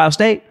to him at Ohio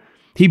State.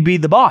 He'd be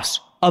the boss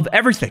of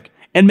everything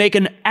and make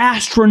an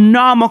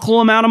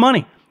astronomical amount of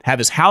money. Have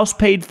his house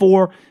paid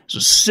for, his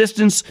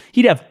assistants.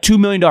 He'd have $2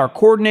 million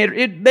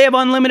coordinator. They have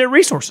unlimited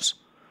resources.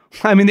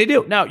 I mean, they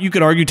do. Now, you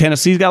could argue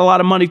Tennessee's got a lot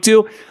of money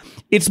too.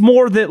 It's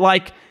more that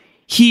like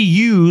he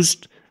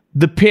used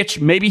the pitch.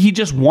 Maybe he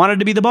just wanted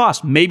to be the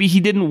boss. Maybe he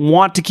didn't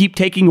want to keep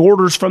taking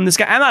orders from this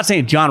guy. I'm not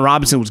saying John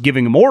Robinson was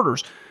giving him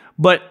orders,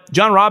 but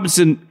John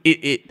Robinson,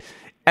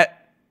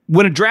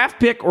 when a draft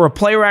pick or a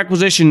player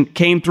acquisition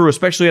came through,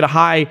 especially at a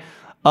high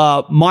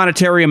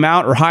monetary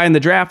amount or high in the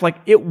draft, like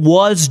it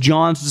was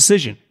John's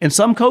decision. And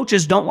some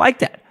coaches don't like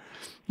that,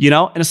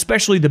 and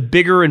especially the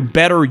bigger and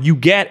better you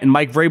get, and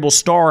Mike Vrabel's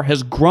star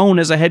has grown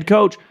as a head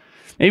coach.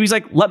 Maybe he's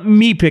like, let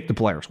me pick the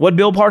players. What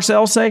Bill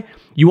Parcells say?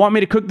 You want me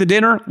to cook the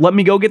dinner? Let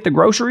me go get the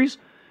groceries.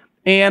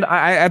 And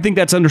I think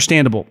that's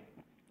understandable.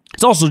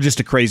 It's also just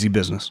a crazy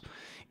business.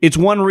 It's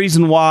one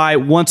reason why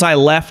once I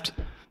left,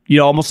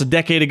 almost a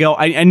decade ago,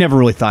 I never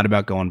really thought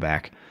about going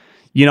back.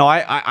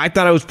 I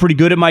thought I was pretty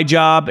good at my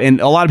job,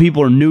 and a lot of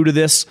people are new to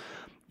this.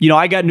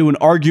 I got into an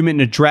argument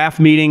in a draft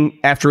meeting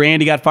after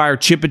Andy got fired.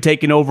 Chip had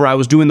taken over. I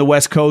was doing the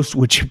West Coast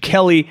with Chip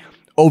Kelly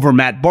over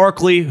Matt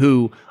Barkley,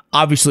 who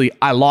obviously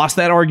I lost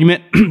that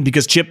argument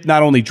because Chip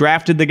not only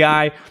drafted the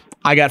guy,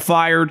 I got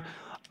fired.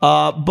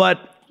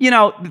 But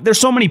there's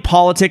so many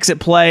politics at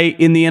play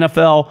in the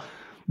NFL.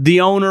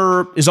 The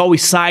owner is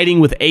always siding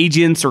with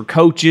agents or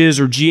coaches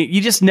or you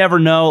just never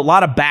know. A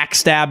lot of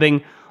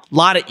backstabbing, a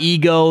lot of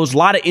egos, a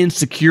lot of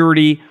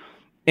insecurity.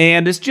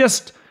 And it's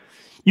just,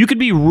 you could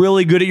be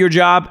really good at your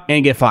job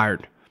and get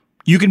fired.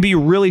 You can be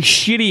really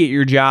shitty at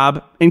your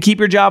job and keep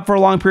your job for a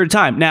long period of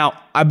time.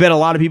 Now, I bet a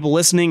lot of people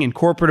listening in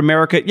corporate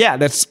America,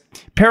 that's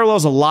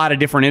parallels a lot of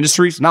different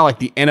industries. Not like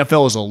the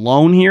NFL is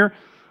alone here,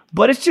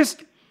 but I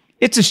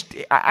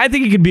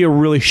think it could be a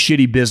really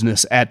shitty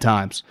business at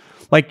times.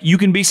 Like, you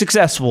can be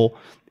successful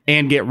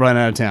and get run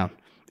out of town.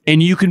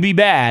 And you can be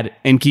bad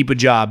and keep a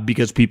job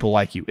because people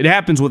like you. It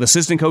happens with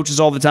assistant coaches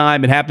all the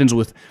time. It happens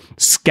with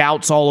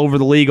scouts all over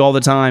the league all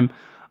the time.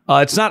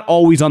 It's not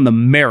always on the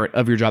merit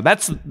of your job.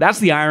 That's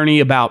the irony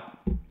about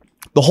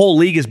the whole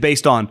league is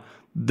based on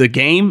the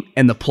game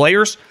and the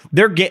players.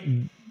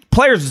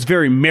 Players is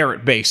very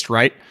merit-based,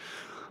 right?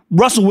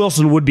 Russell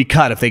Wilson would be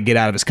cut if they get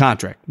out of his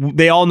contract.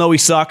 They all know he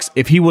sucks.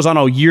 If he was on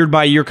a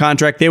year-by-year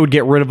contract, they would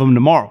get rid of him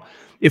tomorrow.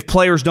 If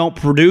players don't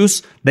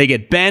produce, they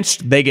get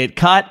benched, they get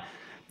cut.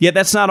 Yet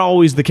that's not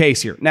always the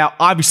case here. Now,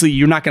 obviously,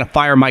 you're not going to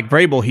fire Mike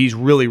Vrabel. He's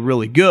really,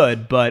 really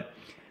good, but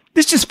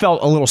this just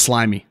felt a little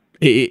slimy.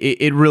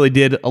 It really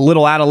did. A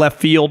little out of left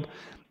field,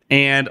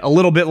 and a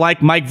little bit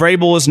like Mike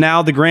Vrabel is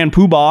now the grand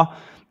poobah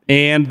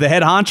and the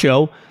head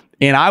honcho,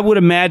 and I would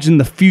imagine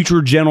the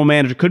future general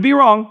manager, could be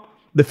wrong,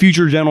 the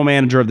future general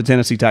manager of the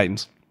Tennessee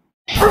Titans.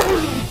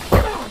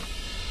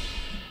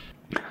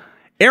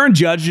 Aaron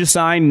Judge just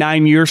signed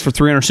 9 years for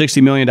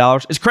 $360 million.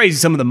 It's crazy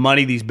some of the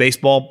money these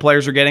baseball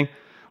players are getting.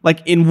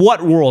 Like, in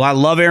what world? I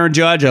love Aaron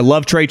Judge. I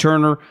love Trey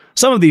Turner.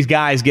 Some of these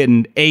guys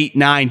getting 8,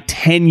 9,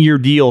 10-year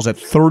deals at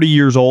 30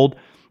 years old.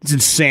 It's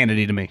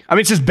insanity to me. I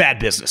mean, it's just bad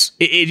business.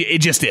 It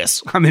just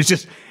is. I mean,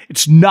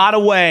 it's not a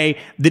way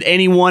that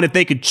anyone, if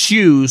they could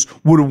choose,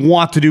 would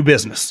want to do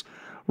business,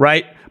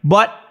 right?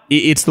 But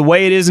it's the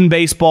way it is in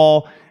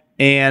baseball,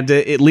 and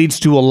it leads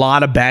to a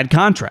lot of bad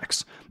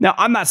contracts. Now,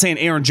 I'm not saying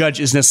Aaron Judge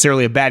is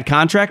necessarily a bad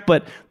contract,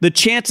 but the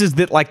chances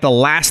that like the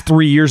last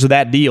 3 years of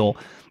that deal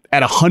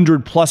at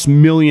 $100+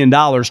 million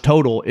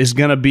total is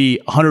going to be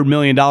 $100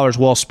 million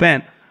well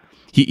spent.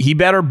 He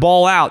better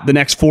ball out the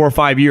next 4 or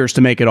 5 years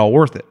to make it all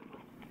worth it.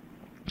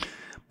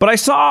 But I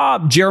saw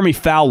Jeremy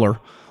Fowler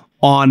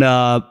on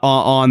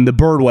the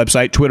Bird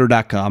website,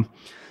 twitter.com,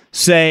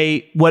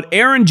 say what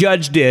Aaron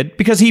Judge did,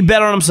 because he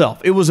bet on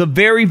himself. It was a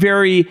very,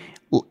 very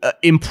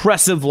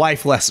impressive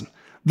life lesson.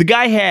 The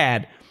guy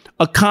had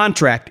a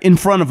contract in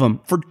front of him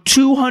for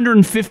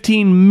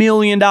 $215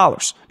 million.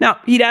 Now,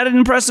 he'd had an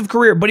impressive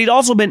career, but he'd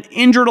also been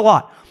injured a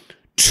lot.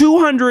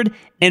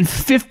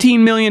 $215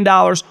 million,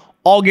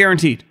 all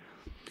guaranteed.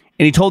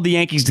 And he told the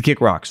Yankees to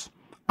kick rocks.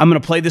 I'm going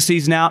to play the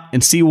season out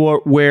and see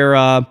where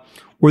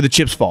the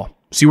chips fall,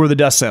 see where the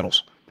dust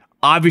settles.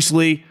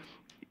 Obviously,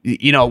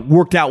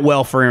 worked out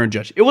well for Aaron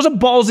Judge. It was a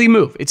ballsy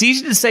move. It's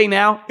easy to say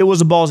now. It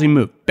was a ballsy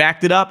move.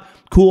 Backed it up.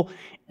 Cool.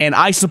 And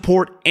I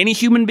support any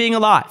human being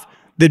alive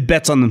that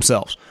bets on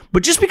themselves.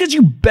 But just because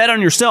you bet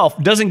on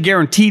yourself doesn't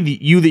guarantee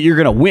that you're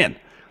going to win.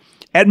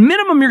 At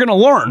minimum, you're going to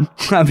learn.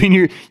 I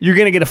mean, you're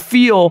going to get a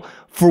feel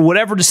for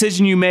whatever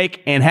decision you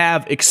make and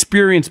have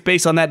experience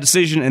based on that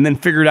decision and then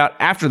figure it out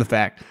after the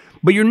fact.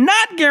 But you're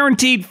not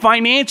guaranteed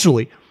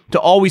financially to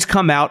always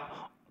come out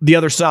the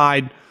other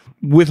side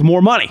with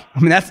more money. I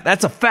mean,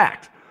 that's a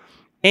fact.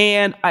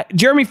 And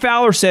Jeremy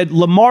Fowler said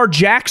Lamar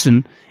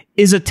Jackson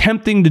is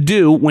attempting to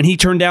do, when he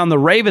turned down the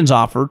Ravens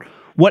offer,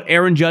 what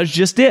Aaron Judge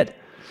just did.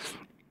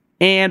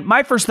 And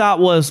my first thought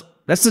was,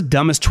 that's the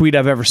dumbest tweet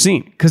I've ever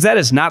seen, because that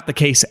is not the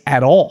case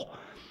at all.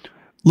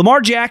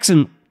 Lamar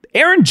Jackson,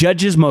 Aaron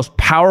Judge's most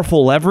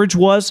powerful leverage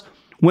was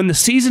when the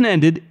season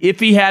ended, if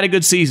he had a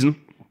good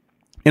season,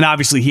 and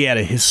obviously he had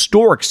a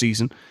historic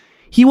season,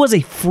 he was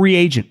a free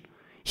agent.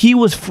 He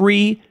was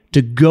free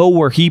to go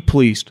where he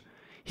pleased.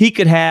 He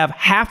could have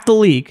half the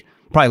league,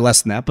 probably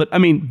less than that, but I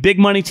mean, big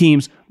money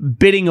teams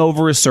bidding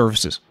over his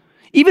services.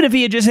 Even if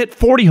he had just hit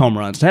 40 home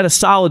runs and had a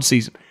solid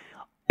season,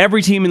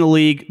 every team in the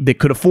league that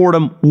could afford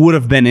him would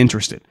have been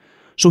interested.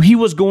 So he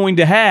was going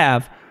to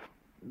have,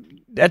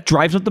 that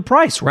drives up the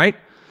price, right?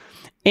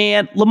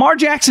 And Lamar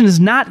Jackson is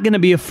not going to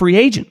be a free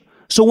agent.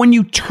 So when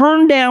you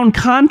turn down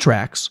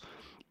contracts,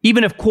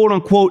 even if quote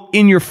unquote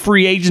in your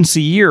free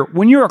agency year,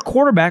 when you're a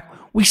quarterback,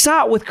 we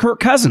saw it with Kirk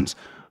Cousins,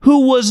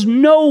 who was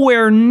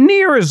nowhere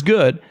near as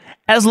good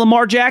as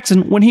Lamar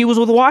Jackson when he was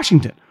with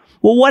Washington.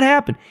 Well, what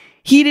happened?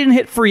 He didn't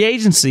hit free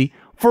agency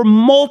for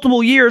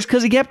multiple years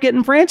because he kept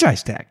getting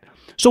franchise tagged.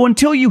 So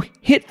until you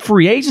hit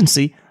free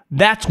agency,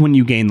 that's when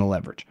you gain the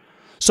leverage.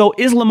 So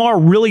is Lamar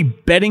really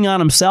betting on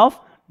himself?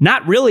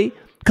 Not really,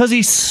 because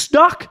he's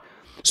stuck.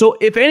 So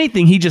if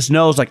anything, he just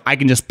knows, like, I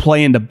can just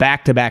play into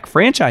back-to-back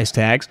franchise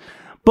tags.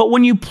 But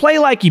when you play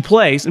like he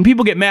plays, and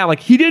people get mad,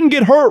 like, he didn't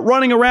get hurt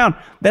running around,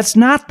 that's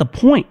not the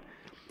point.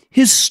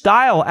 His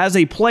style as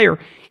a player,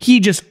 he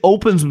just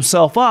opens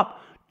himself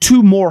up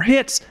to more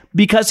hits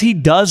because he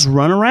does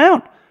run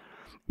around.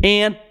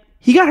 And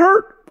he got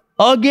hurt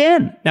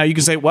again. Now you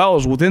can say, well, it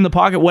was within the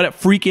pocket, what a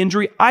freak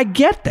injury. I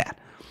get that.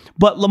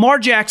 But Lamar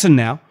Jackson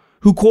now,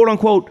 who quote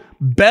unquote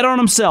bet on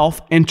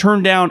himself and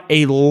turned down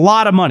a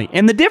lot of money.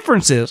 And the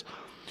difference is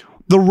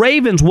the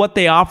Ravens, what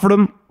they offered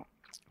him,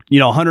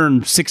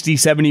 $160,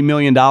 $70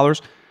 million.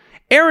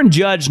 Aaron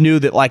Judge knew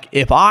that, like,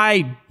 if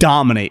I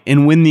dominate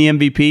and win the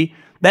MVP,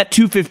 that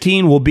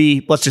 215 will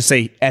be, let's just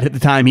say at the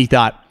time he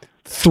thought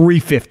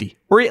 350,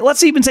 or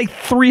let's even say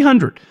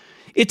 300.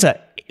 It's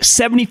a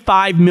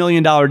 $75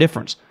 million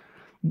difference.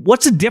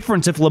 What's the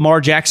difference if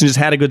Lamar Jackson just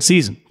had a good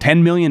season?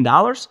 $10 million?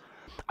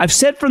 I've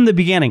said from the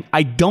beginning,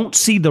 I don't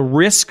see the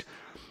risk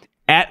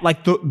at,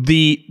 like,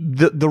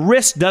 the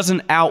risk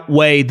doesn't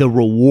outweigh the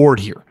reward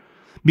here.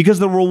 Because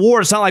the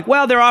reward, it's not like,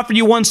 well, they're offering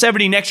you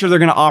 170, next year they're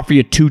going to offer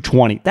you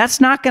 220.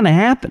 That's not going to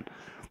happen.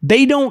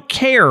 They don't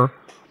care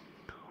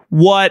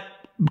what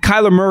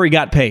Kyler Murray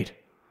got paid.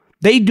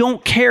 They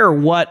don't care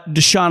what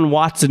Deshaun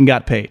Watson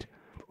got paid.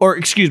 Or,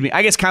 excuse me,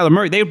 I guess Kyler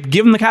Murray, they've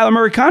given the Kyler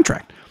Murray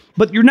contract.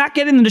 But you're not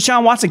getting the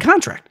Deshaun Watson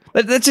contract.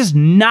 That's just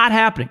not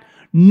happening.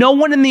 No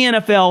one in the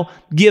NFL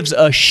gives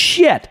a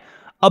shit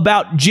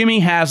about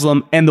Jimmy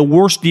Haslam and the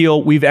worst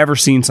deal we've ever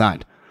seen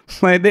signed.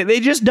 They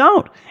just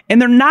don't.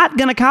 And they're not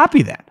going to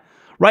copy that,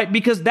 right?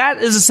 Because that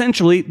is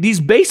essentially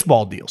these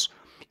baseball deals.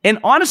 And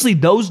honestly,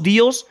 those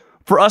deals,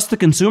 for us, the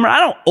consumer, I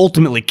don't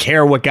ultimately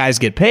care what guys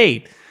get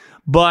paid.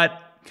 But,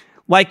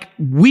 like,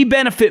 we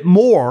benefit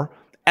more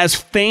as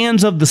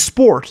fans of the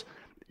sport,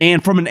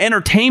 and from an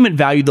entertainment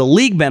value, the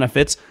league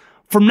benefits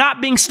from not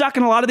being stuck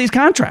in a lot of these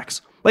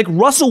contracts. Like,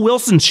 Russell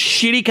Wilson's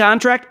shitty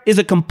contract is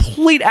a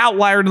complete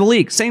outlier to the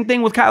league. Same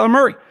thing with Kyler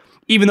Murray.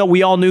 Even though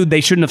we all knew they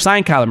shouldn't have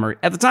signed Kyler Murray.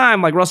 At the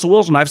time, like Russell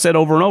Wilson, I've said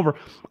over and over,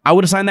 I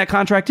would have signed that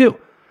contract too.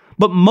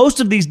 But most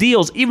of these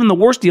deals, even the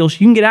worst deals,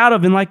 you can get out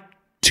of in like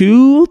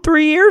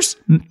 2-3 years.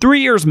 3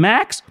 years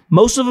max.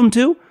 Most of them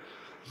too.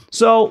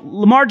 So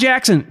Lamar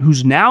Jackson,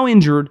 who's now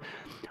injured,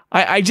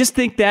 I just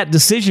think that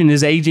decision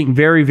is aging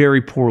very,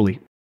 very poorly.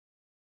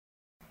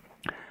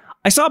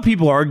 I saw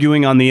people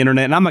arguing on the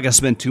internet, and I'm not going to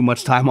spend too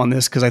much time on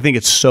this because I think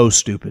it's so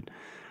stupid.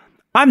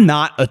 I'm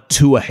not a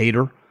Tua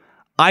hater.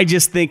 I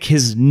just think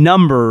his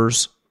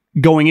numbers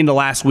going into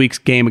last week's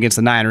game against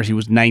the Niners, he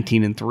was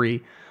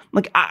 19-3.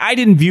 Like, I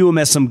didn't view him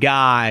as some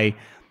guy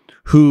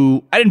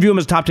I didn't view him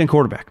as a top 10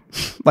 quarterback.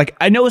 Like,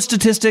 I know his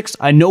statistics,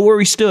 I know where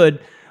he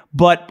stood,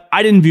 but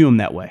I didn't view him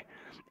that way.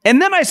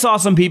 And then I saw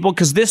some people,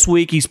 because this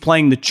week he's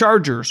playing the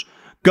Chargers,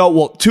 go,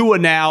 well, Tua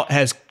now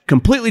has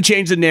completely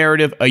changed the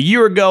narrative. A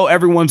year ago,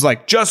 everyone's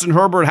like, Justin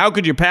Herbert, how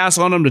could you pass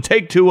on him to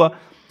take Tua?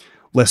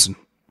 Listen.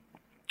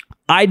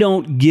 I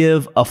don't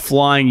give a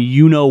flying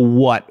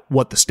you-know-what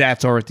the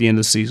stats are at the end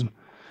of the season.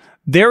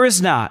 There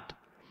is not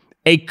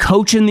a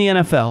coach in the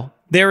NFL.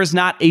 There is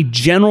not a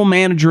general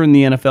manager in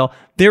the NFL.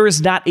 There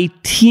is not a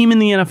team in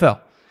the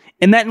NFL.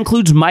 And that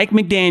includes Mike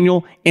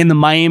McDaniel and the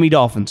Miami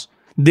Dolphins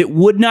that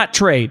would not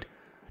trade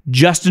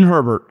Justin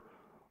Herbert,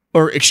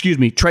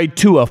 trade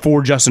Tua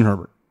for Justin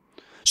Herbert.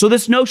 So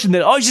this notion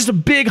that, he's just a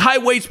big,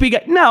 high-weight speed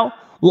guy. No.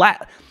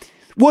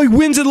 Well, he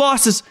wins and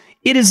losses.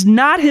 It is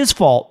not his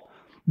fault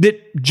that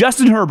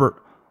Justin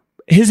Herbert,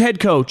 his head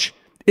coach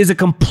is a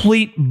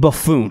complete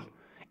buffoon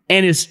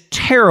and is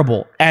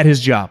terrible at his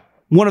job.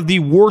 One of the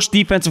worst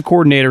defensive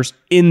coordinators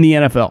in the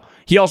NFL.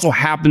 He also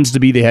happens to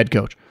be the head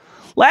coach.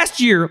 Last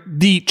year,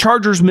 the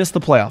Chargers missed the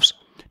playoffs.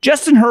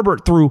 Justin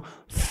Herbert threw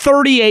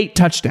 38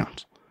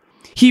 touchdowns.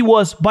 He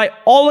was, by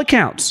all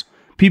accounts,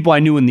 people I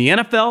knew in the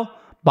NFL,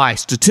 by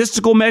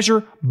statistical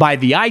measure, by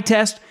the eye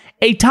test,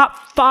 a top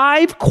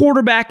 5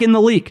 quarterback in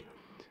the league.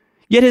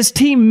 Yet his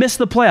team missed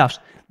the playoffs.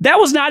 That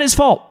was not his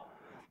fault.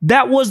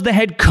 That was the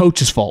head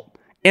coach's fault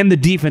and the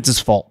defense's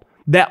fault.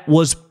 That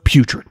was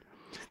putrid.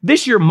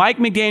 This year, Mike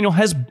McDaniel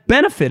has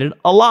benefited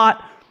a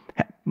lot.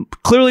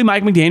 Clearly,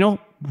 Mike McDaniel,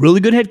 really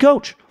good head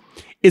coach,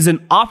 is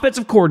an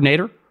offensive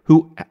coordinator,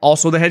 who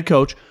also the head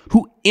coach,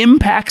 who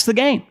impacts the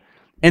game.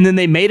 And then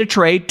they made a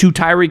trade to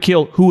Tyreek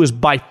Hill, who is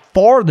by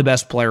far the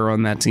best player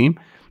on that team,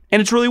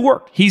 and it's really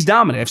worked. He's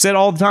dominant. I've said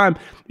all the time,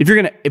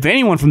 if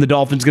anyone from the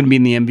Dolphins is going to be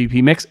in the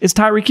MVP mix, it's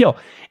Tyreek Hill.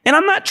 And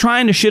I'm not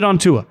trying to shit on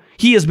Tua.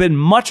 He has been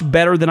much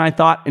better than I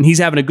thought, and he's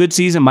having a good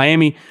season.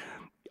 Miami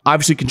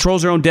obviously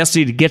controls their own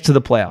destiny to get to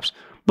the playoffs.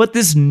 But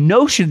this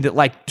notion that,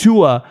 like,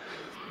 Tua,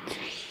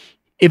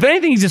 if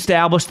anything, he's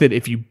established that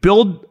if you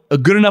build a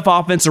good enough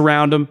offense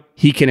around him,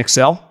 he can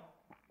excel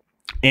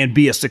and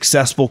be a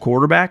successful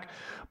quarterback.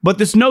 But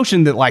this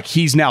notion that, like,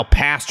 he's now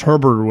past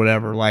Herbert or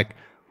whatever, like,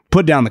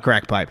 put down the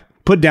crack pipe,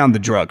 put down the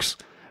drugs,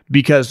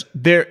 because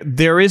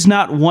there is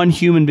not one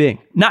human being,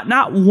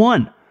 not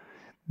one,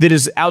 that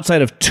is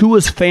outside of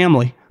Tua's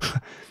family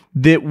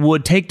that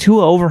would take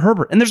Tua over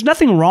Herbert. And there's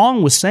nothing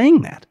wrong with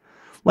saying that.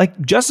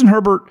 Like, Justin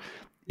Herbert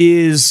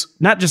is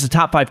not just a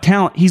top 5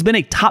 talent, he's been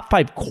a top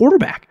 5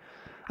 quarterback.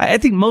 I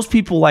think most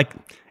people, like,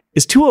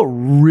 is Tua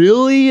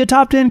really a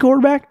top 10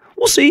 quarterback?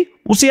 We'll see.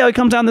 We'll see how he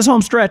comes down this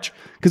home stretch,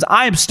 because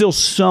I am still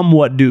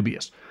somewhat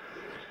dubious.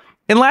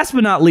 And last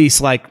but not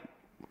least, like,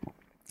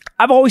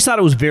 I've always thought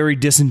it was very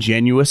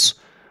disingenuous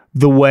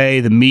the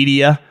way the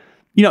media,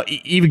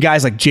 even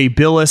guys like Jay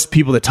Billis,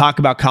 people that talk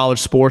about college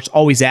sports,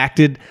 always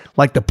acted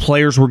like the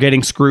players were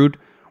getting screwed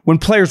when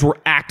players were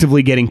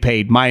actively getting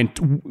paid.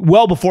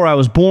 Well before I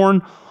was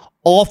born,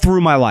 all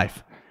through my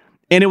life.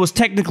 And it was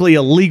technically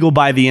illegal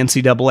by the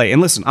NCAA.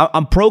 And listen,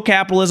 I'm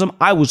pro-capitalism.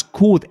 I was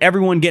cool with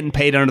everyone getting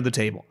paid under the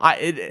table.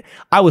 I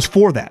was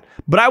for that.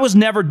 But I was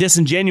never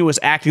disingenuous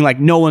acting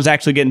like no one's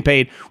actually getting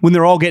paid when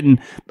they're all getting,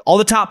 all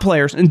the top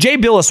players. And Jay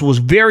Billis was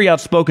very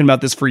outspoken about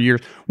this for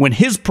years when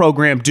his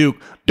program, Duke,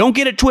 don't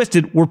get it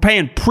twisted, we're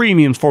paying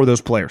premiums for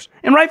those players.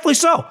 And rightfully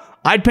so.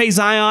 I'd pay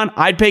Zion.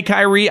 I'd pay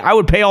Kyrie. I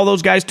would pay all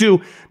those guys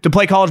too to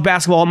play college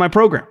basketball on my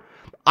program.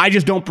 I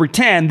just don't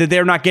pretend that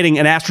they're not getting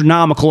an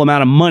astronomical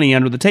amount of money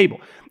under the table.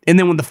 And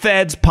then when the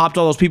feds popped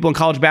all those people in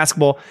college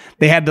basketball,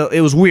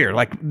 it was weird.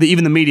 Like,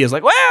 even the media is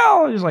like,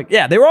 well, it's like,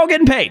 yeah, they were all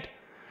getting paid.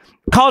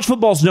 College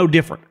football is no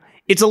different.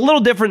 It's a little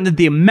different that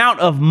the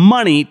amount of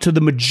money to the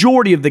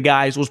majority of the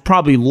guys was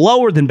probably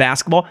lower than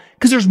basketball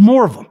because there's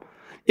more of them.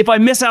 If I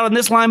miss out on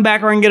this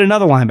linebacker, I can get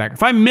another linebacker.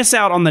 If I miss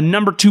out on the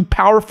number 2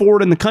 power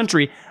forward in the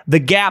country, the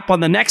gap on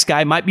the next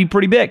guy might be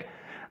pretty big.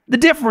 The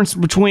difference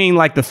between,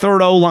 like, the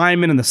 3rd O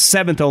lineman and the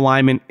 7th O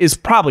lineman is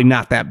probably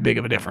not that big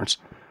of a difference,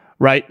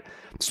 right?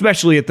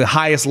 Especially at the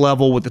highest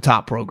level with the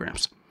top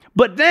programs.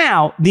 But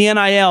now, the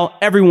NIL,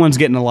 everyone's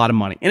getting a lot of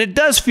money. And it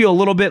does feel a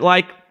little bit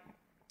like,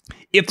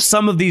 if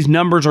some of these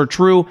numbers are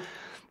true,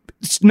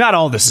 not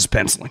all this is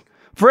penciling.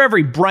 For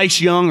every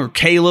Bryce Young or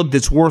Caleb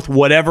that's worth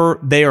whatever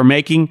they are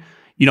making,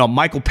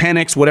 Michael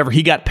Penix, whatever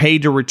he got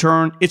paid to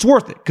return, it's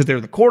worth it because they're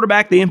the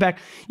quarterback, the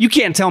impact. You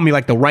can't tell me,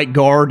 like, the right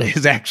guard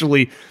is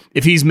actually,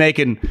 if he's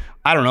making,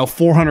 I don't know,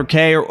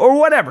 $400K or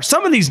whatever.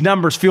 Some of these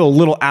numbers feel a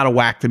little out of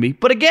whack to me.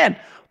 But again,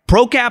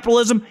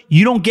 pro-capitalism,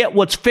 you don't get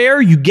what's fair,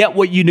 you get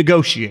what you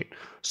negotiate.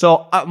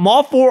 So I'm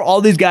all for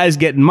all these guys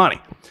getting money.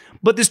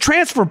 But this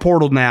transfer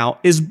portal now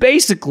is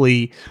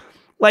basically,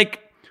 like,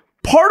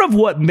 part of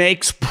what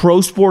makes pro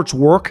sports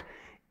work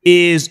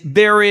is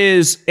there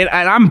is, and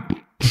I'm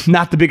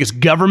not the biggest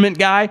government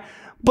guy,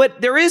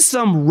 but there is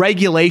some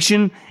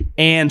regulation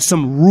and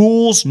some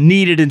rules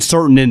needed in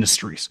certain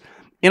industries.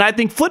 And I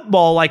think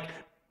football, like,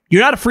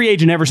 you're not a free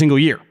agent every single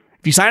year.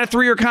 If you sign a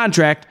 3-year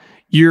contract,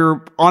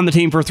 you're on the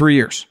team for 3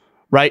 years,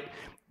 right?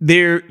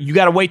 You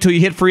got to wait till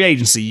you hit free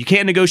agency. You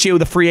can't negotiate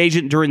with a free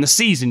agent during the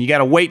season. You got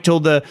to wait till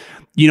the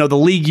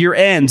league year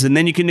ends, and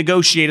then you can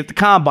negotiate at the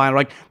combine.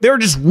 Like, there are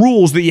just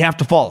rules that you have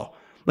to follow.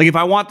 Like, if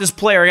I want this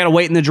player, I got to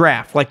wait in the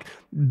draft. Like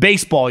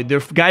baseball, the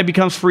guy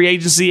becomes free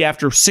agency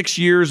after 6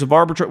 years of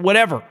arbitrary,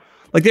 whatever.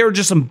 Like, there are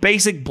just some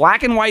basic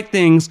black and white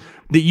things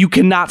that you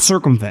cannot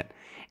circumvent.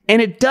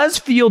 And it does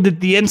feel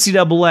that the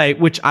NCAA,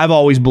 which I've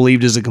always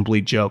believed is a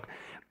complete joke,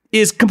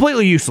 is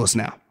completely useless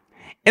now.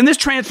 And this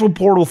transfer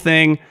portal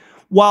thing,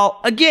 while,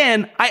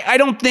 again, I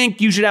don't think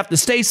you should have to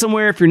stay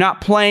somewhere if you're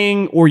not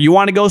playing or you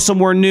want to go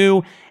somewhere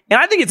new. And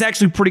I think it's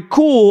actually pretty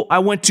cool. I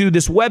went to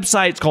this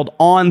website. It's called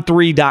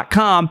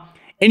on3.com.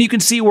 And you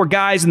can see where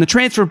guys in the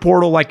transfer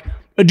portal, like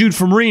a dude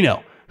from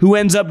Reno who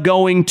ends up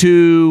going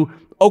to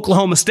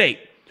Oklahoma State,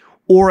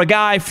 or a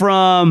guy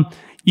from,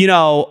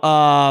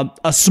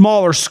 a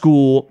smaller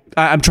school,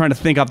 I'm trying to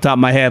think off the top of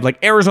my head,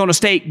 like Arizona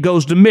State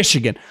goes to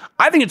Michigan.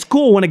 I think it's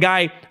cool when a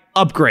guy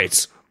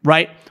upgrades,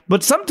 right?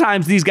 But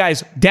sometimes these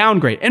guys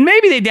downgrade. And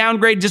maybe they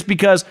downgrade just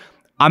because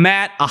I'm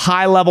at a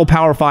high-level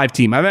Power 5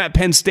 team. I'm at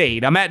Penn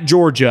State. I'm at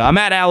Georgia. I'm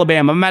at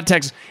Alabama. I'm at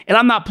Texas. And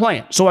I'm not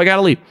playing, so I got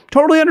to leave.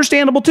 Totally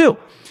understandable, too.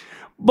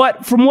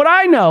 But from what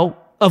I know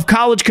of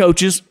college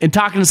coaches and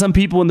talking to some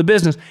people in the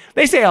business,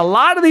 they say a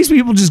lot of these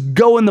people just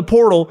go in the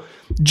portal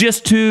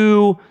just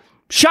to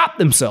shop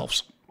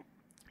themselves.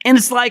 And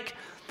it's like,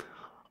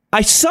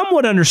 I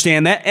somewhat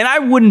understand that, and I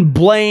wouldn't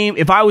blame,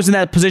 if I was in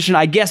that position,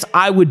 I guess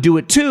I would do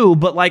it too,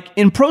 but like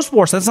in pro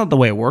sports, that's not the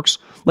way it works.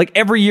 Like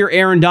every year,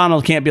 Aaron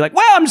Donald can't be like,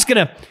 well, I'm just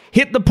going to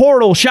hit the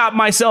portal, shop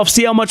myself,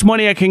 see how much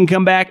money I can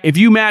come back. If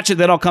you match it,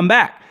 then I'll come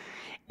back.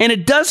 And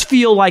it does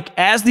feel like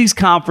as these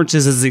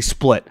conferences, as they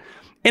split,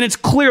 and it's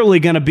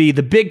clearly going to be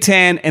the Big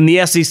Ten and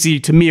the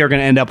SEC, to me, are going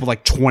to end up with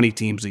like 20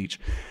 teams each.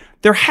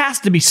 There has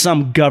to be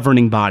some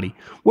governing body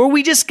where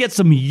we just get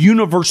some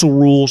universal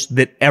rules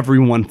that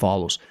everyone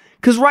follows.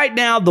 Because right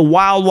now, the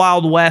wild,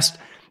 wild west,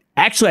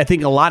 actually, I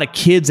think a lot of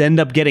kids end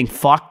up getting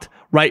fucked,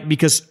 right?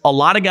 Because a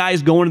lot of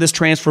guys go into this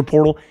transfer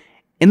portal,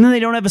 and then they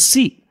don't have a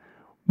seat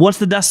once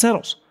the dust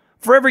settles.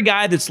 For every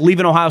guy that's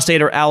leaving Ohio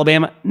State or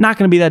Alabama, not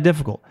going to be that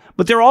difficult.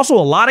 But there are also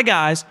a lot of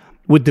guys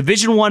with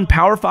Division I,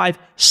 Power 5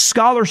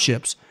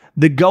 scholarships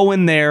that go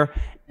in there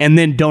and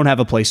then don't have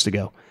a place to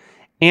go.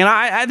 And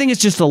I think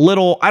it's just a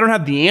little, I don't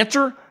have the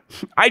answer.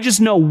 I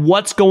just know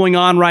what's going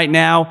on right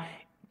now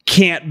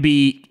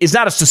is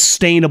not a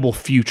sustainable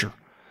future.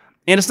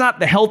 And it's not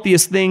the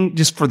healthiest thing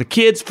just for the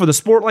kids, for the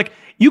sport. Like,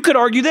 you could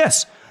argue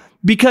this,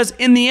 because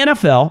in the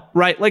NFL,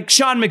 right, like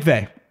Sean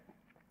McVay,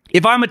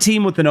 if I'm a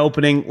team with an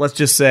opening, let's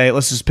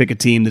just pick a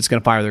team that's going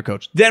to fire their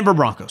coach, Denver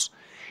Broncos.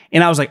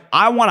 And I was like,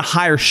 I want to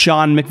hire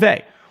Sean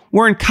McVay.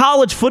 Where in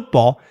college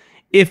football,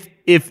 if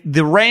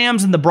the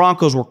Rams and the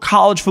Broncos were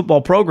college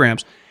football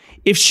programs,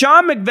 if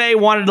Sean McVay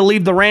wanted to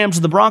leave the Rams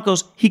or the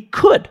Broncos, he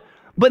could.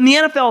 But in the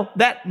NFL,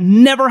 that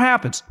never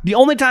happens. The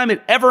only time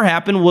it ever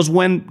happened was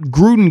when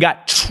Gruden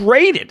got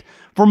traded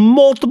for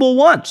multiple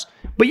ones.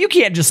 But you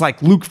can't just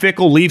like Luke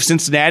Fickell leave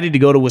Cincinnati to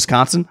go to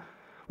Wisconsin.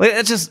 Like,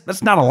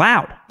 that's not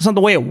allowed. That's not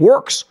the way it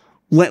works.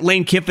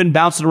 Lane Kiffin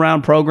bouncing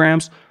around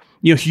programs.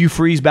 Hugh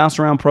Freeze bounced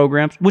around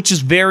programs, which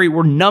is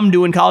we're numb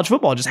to in college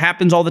football. It just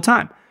happens all the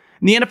time.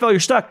 In the NFL,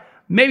 you're stuck.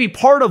 Maybe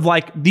part of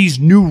like these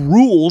new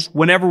rules,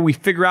 whenever we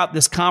figure out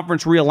this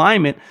conference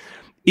realignment,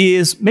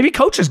 is maybe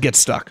coaches get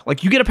stuck.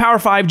 Like, you get a Power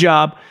 5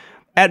 job,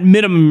 at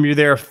minimum you're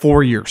there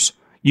 4 years.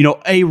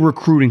 A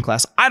recruiting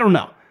class. I don't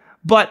know.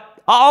 But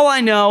all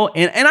I know,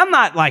 and I'm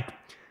not like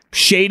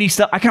shady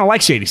stuff. I kind of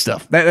like shady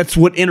stuff. That's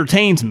what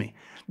entertains me.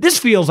 This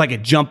feels like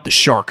it jumped the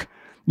shark.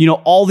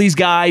 All these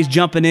guys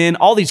jumping in,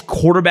 all these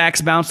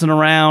quarterbacks bouncing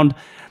around.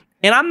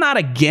 And I'm not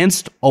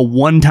against a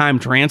one-time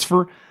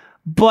transfer,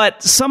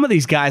 but some of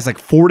these guys, like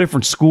 4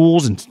 different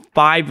schools in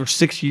 5 or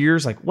 6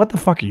 years, like, what the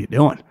fuck are you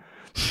doing?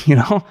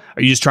 Are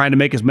you just trying to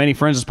make as many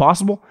friends as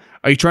possible?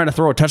 Are you trying to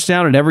throw a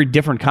touchdown in every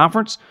different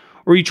conference?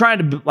 Or are you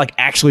trying to like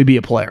actually be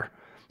a player?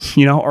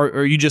 Or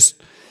are you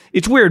just,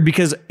 it's weird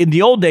because in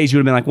the old days you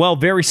would have been like, well,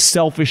 very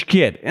selfish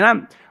kid.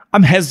 And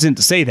I'm hesitant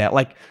to say that.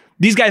 Like,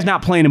 these guys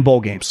not playing in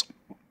bowl games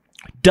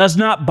does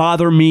not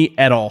bother me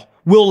at all.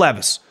 Will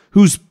Levis,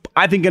 who's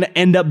I think going to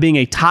end up being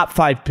a top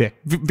 5 pick.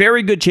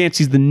 Very good chance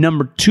he's the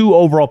number 2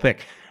 overall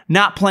pick,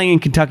 not playing in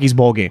Kentucky's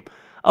bowl game.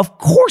 Of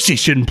course he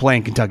shouldn't play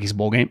in Kentucky's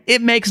bowl game.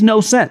 It makes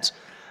no sense.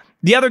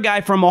 The other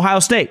guy from Ohio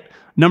State,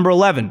 number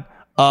 11,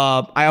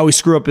 I always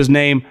screw up his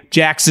name,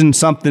 Jackson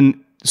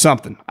something.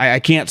 I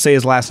can't say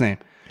his last name.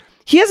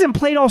 He hasn't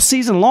played all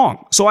season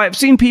long. So I've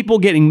seen people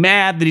getting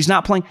mad that he's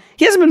not playing.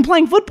 He hasn't been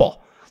playing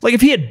football. Like,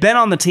 if he had been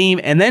on the team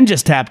and then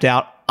just tapped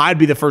out, I'd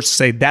be the first to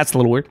say that's a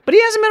little weird. But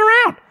he hasn't been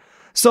around.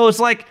 So it's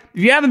like,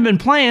 if you haven't been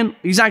playing,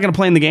 he's not going to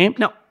play in the game.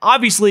 Now,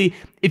 obviously,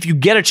 if you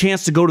get a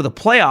chance to go to the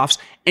playoffs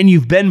and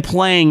you've been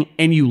playing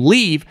and you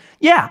leave,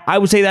 yeah, I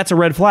would say that's a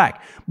red flag.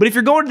 But if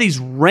you're going to these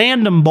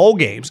random bowl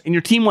games and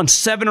your team won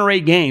 7 or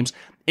 8 games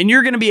and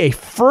you're going to be a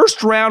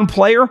first-round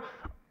player,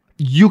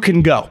 you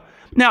can go.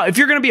 Now, if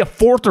you're going to be a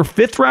 4th or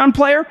 5th round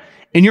player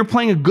and you're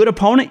playing a good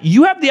opponent,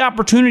 you have the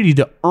opportunity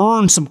to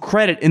earn some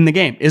credit in the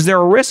game. Is there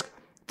a risk?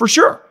 For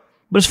sure.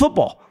 But it's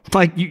football.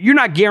 Like, you're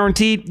not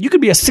guaranteed. You could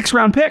be a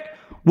 6th-round pick.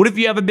 What if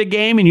you have a big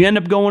game and you end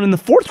up going in the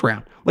 4th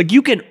round? Like,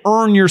 you can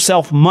earn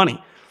yourself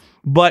money.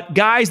 But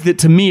guys that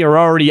to me are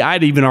already,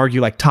 I'd even argue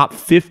like top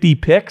 50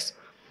 picks,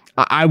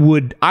 I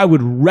would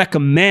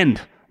recommend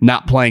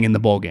not playing in the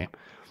bowl game.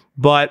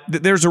 But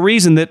there's a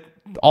reason that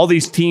all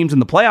these teams in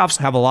the playoffs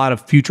have a lot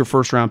of future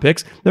first-round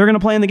picks. They're going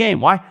to play in the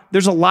game. Why?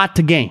 There's a lot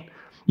to gain.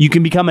 You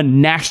can become a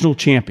national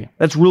champion.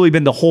 That's really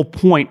been the whole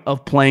point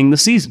of playing the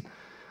season.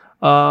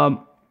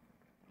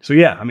 So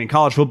yeah, I mean,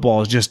 college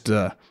football is just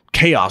a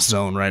chaos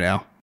zone right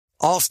now.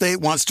 Allstate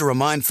wants to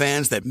remind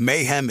fans that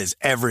mayhem is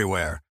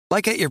everywhere,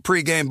 like at your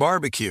pregame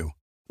barbecue.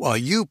 While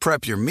you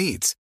prep your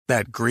meats,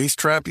 that grease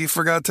trap you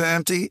forgot to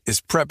empty is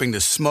prepping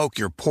to smoke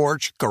your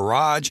porch,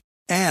 garage,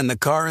 and the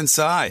car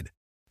inside.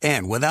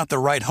 And without the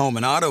right home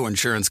and auto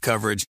insurance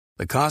coverage,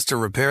 the cost to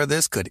repair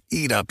this could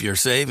eat up your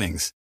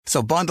savings.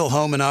 So bundle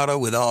home and auto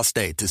with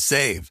Allstate to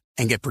save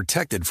and get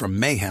protected from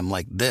mayhem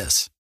like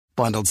this.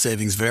 Bundled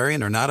savings vary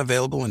and are not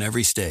available in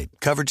every state.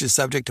 Coverage is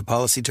subject to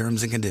policy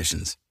terms and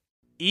conditions.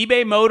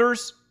 eBay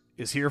Motors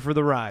is here for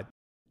the ride.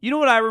 You know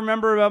what I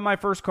remember about my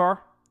first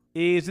car?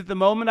 Is at the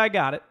moment I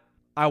got it,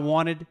 I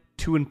wanted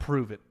to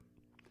improve it.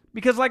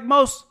 Because like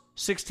most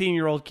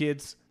 16-year-old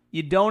kids,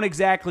 you don't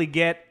exactly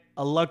get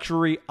a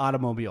luxury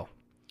automobile.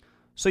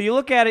 So you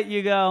look at it,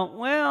 you go,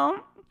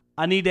 well,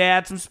 I need to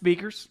add some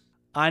speakers.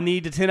 I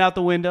need to tint out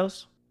the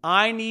windows.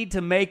 I need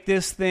to make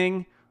this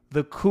thing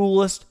the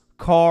coolest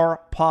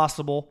car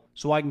possible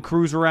so I can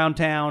cruise around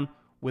town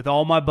with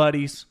all my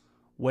buddies,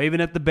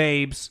 waving at the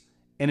babes,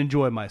 and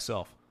enjoy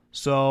myself.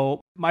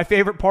 So my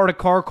favorite part of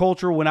car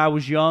culture when I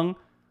was young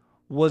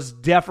was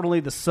definitely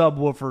the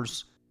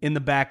subwoofers in the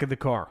back of the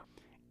car.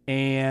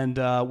 And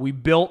we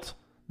built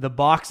the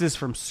boxes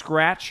from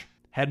scratch,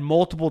 had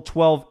multiple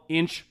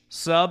 12-inch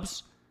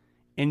subs,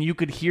 and you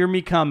could hear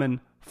me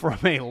coming from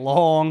a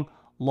long,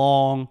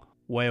 long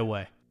way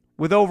away.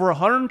 With over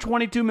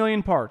 122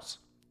 million parts,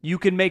 you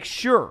can make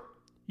sure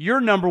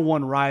your number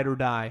one ride or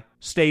die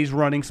stays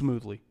running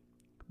smoothly.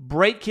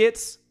 Brake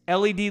kits,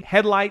 LED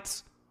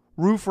headlights,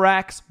 roof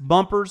racks,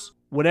 bumpers,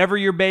 whatever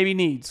your baby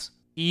needs,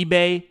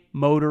 eBay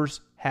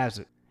Motors has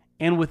it.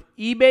 And with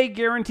eBay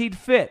Guaranteed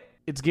Fit,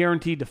 it's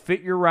guaranteed to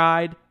fit your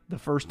ride the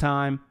first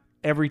time,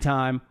 every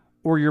time,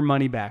 or your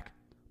money back.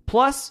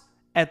 Plus,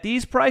 at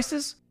these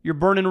prices, you're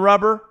burning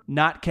rubber,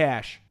 not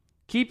cash.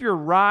 Keep your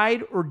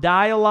ride or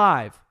die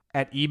alive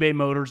at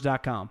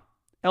ebaymotors.com.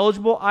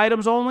 Eligible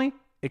items only.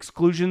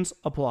 Exclusions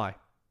apply.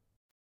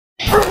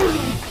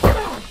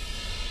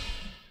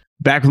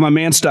 Back with my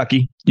man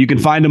Stuckey. You can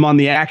find him on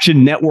the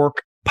Action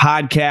Network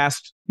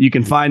podcast. You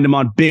can find him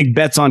on Big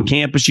Bets on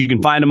Campus. You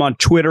can find him on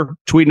Twitter,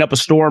 tweeting up a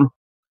storm.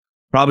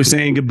 Probably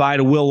saying goodbye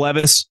to Will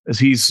Levis as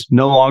he's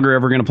no longer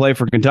ever going to play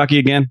for Kentucky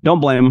again.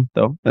 Don't blame him,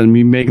 though. And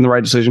me making the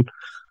right decision.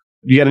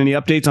 You got any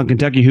updates on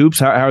Kentucky hoops?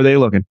 How are they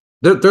looking?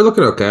 They're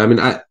looking okay. I mean,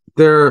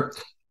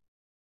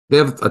 they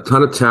have a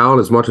ton of talent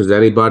as much as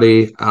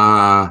anybody.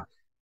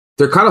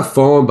 They're kind of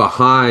falling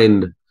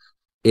behind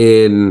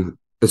in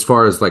as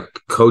far as like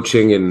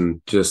coaching and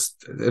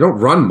just they don't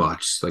run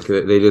much. Like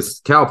they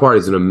just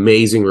Calipari's an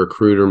amazing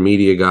recruiter,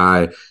 media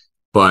guy,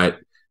 but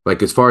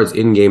like as far as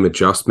in-game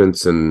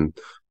adjustments and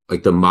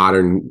like the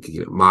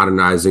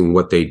modernizing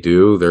what they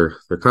do, they're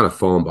kind of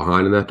falling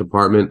behind in that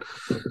department.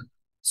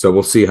 So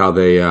we'll see how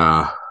they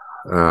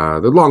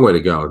they're a long way to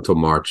go until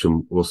March,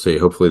 and we'll see.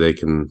 Hopefully they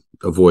can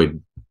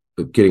avoid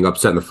getting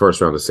upset in the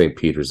first round of St.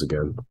 Peter's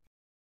again.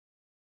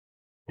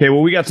 Okay,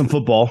 well, we got some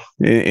football,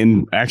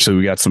 and actually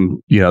we got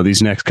some,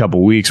 these next couple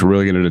of weeks, we're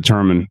really going to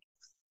determine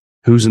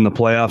who's in the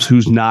playoffs,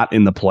 who's not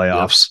in the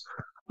playoffs.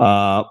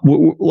 Yep.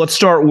 Let's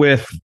start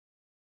with,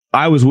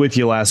 I was with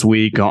you last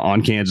week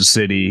on Kansas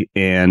City,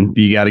 and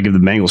you got to give the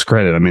Bengals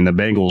credit. I mean, the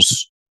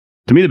Bengals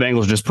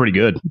are just pretty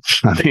good.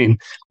 I mean,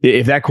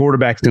 if that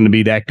quarterback's going to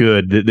be that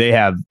good, they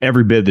have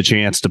every bit of the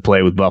chance to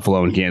play with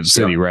Buffalo and Kansas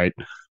City, right,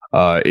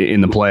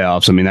 in the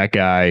playoffs. I mean, that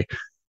guy,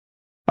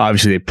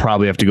 obviously they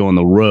probably have to go on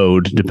the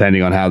road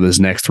depending on how this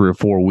next 3 or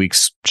 4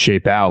 weeks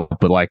shape out.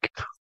 But, like,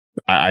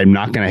 I'm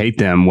not going to hate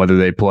them whether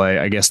they play.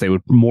 I guess they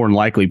would more than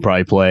likely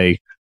probably play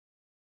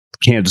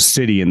Kansas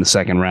City in the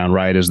second round,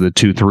 right, as the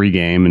 2-3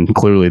 game. And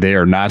clearly they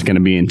are not going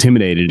to be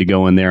intimidated to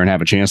go in there and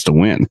have a chance to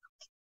win.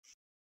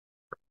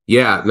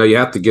 Yeah, no, you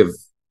have to give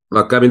 –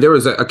 look, I mean, there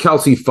was a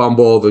Kelsey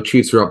fumble. The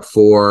Chiefs are up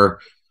 4.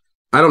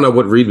 I don't know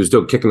what Reed was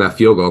doing kicking that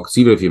field goal because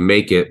even if you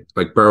make it,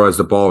 like Burrow has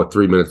the ball with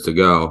 3 minutes to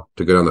go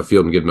to get on the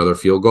field and get another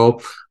field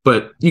goal.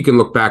 But you can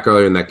look back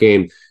earlier in that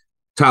game.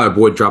 Tyler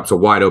Boyd drops a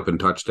wide open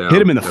touchdown.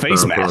 Hit him in the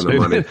face mask.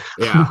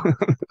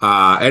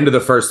 Yeah. End of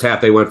the first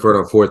half, they went for it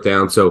on 4th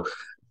down. So,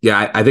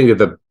 yeah, I think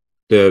that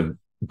the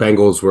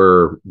Bengals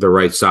were the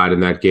right side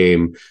in that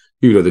game.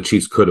 The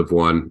Chiefs could have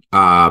won.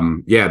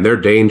 Yeah, and they're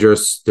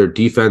dangerous. Their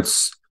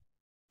defensive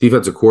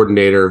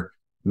coordinator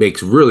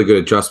makes really good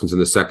adjustments in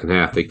the second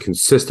half. They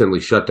consistently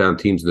shut down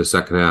teams in the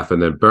second half.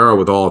 And then Burrow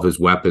with all of his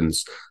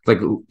weapons, like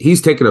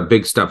he's taken a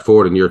big step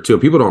forward in year 2.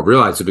 People don't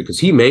realize it because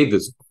he made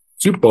this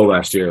Super Bowl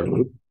last year.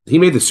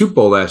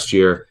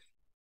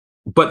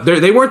 But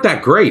they weren't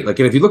that great. Like,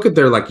 and if you look at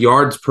their like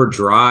yards per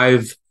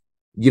drive,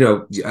 they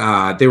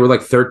were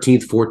like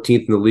 13th,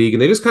 14th in the league,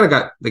 and they just kind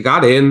of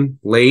got in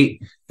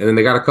late, and then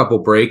they got a couple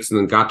breaks, and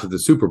then got to the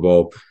Super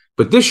Bowl.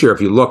 But this year,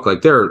 if you look,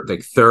 like they're like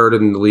 3rd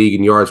in the league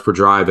in yards per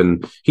drive,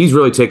 and he's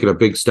really taken a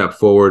big step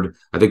forward.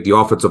 I think the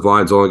offensive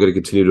line is only going to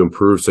continue to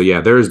improve. So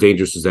yeah, they're as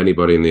dangerous as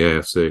anybody in the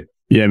AFC.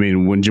 Yeah, I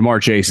mean, when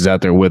Jamar Chase is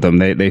out there with them,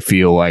 they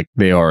feel like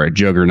they are a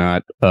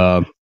juggernaut,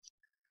 and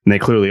they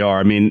clearly are.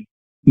 I mean,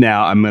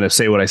 now I'm going to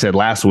say what I said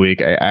last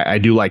week. I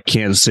do like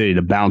Kansas City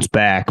to bounce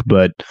back,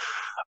 but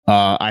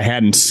I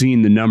hadn't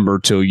seen the number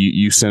till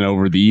you sent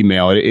over the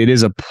email. It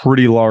is a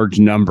pretty large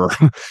number.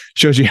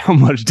 Shows you how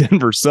much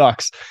Denver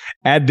sucks.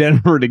 Add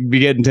Denver to be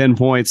getting 10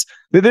 points.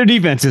 Their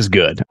defense is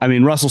good. I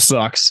mean, Russell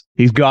sucks.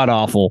 He's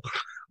god-awful.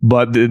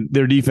 but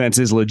their defense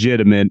is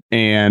legitimate.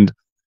 And,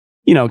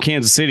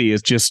 Kansas City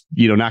is just,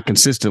 not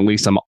consistently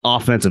some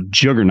offensive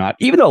juggernaut,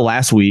 even though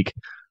last week,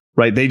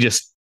 right, they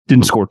just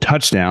didn't score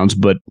touchdowns,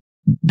 but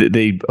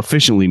they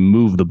efficiently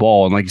moved the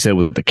ball. And like you said,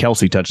 with the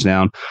Kelsey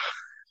touchdown,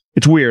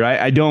 it's weird.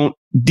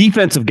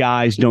 Defensive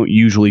guys don't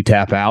usually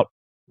tap out,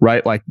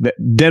 right? Like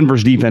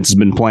Denver's defense has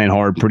been playing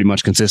hard pretty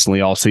much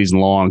consistently all season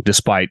long,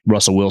 despite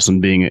Russell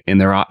Wilson being in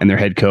their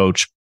head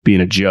coach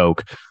being a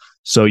joke.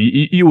 So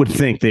you would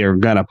think they're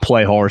going to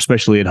play hard,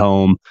 especially at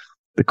home.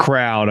 The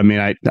crowd,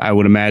 I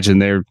would imagine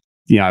the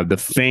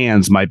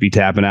fans might be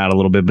tapping out a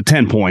little bit, but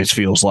 10 points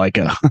feels like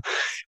a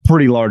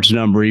pretty large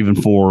number, even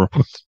for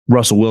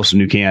Russell Wilson,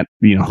 who can't,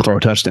 throw a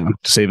touchdown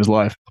to save his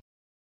life.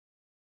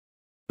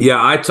 Yeah,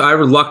 I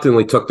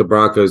reluctantly took the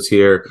Broncos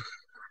here.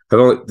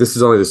 This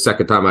is only the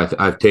second time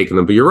I've taken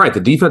them, but you're right. The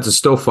defense is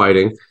still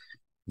fighting.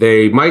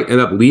 They might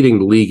end up leading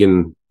the league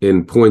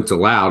in points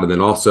allowed, and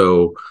then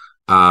also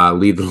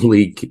lead the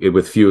league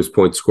with fewest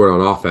points scored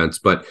on offense.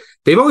 But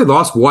they've only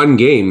lost one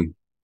game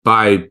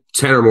by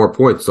 10 or more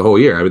points the whole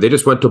year. They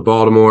just went to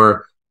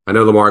Baltimore. I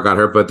know Lamar got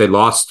hurt, but they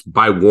lost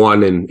by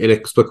one in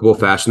inexplicable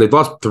fashion. They've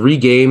lost 3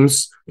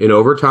 games in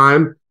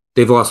overtime.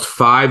 They've lost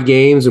 5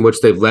 games in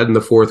which they've led in the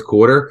fourth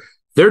quarter.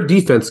 Their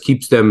defense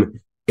keeps them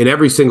in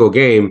every single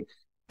game.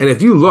 And if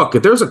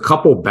there's a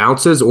couple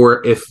bounces,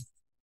 or if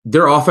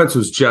their offense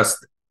was just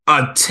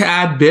a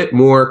tad bit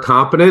more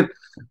competent,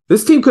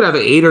 this team could have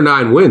 8 or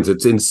 9 wins.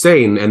 It's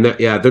insane. And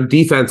their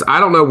defense,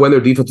 I don't know when their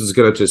defense is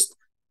going to just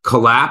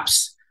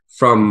collapse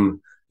from,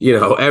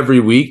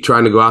 every week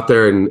trying to go out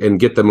there and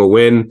get them a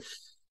win.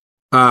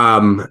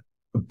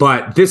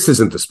 But this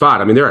isn't the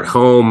spot. They're at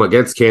home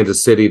against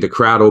Kansas City. The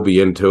crowd will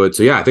be into it.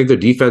 So, yeah, I think their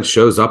defense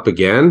shows up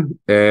again.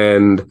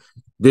 And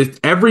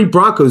every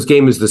Broncos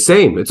game is the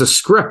same. It's a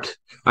script.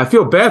 I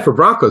feel bad for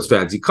Broncos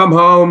fans. You come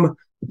home,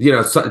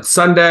 it's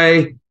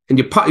Sunday, and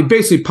you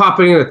basically pop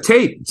it in a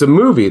tape. It's a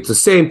movie. It's the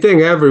same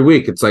thing every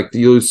week. It's like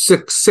you lose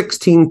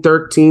 16-13,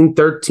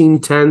 13-10,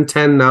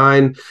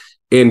 10-9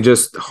 in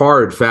just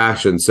hard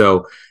fashion.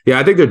 So, yeah,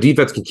 I think their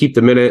defense can keep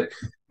them in it.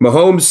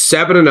 Mahomes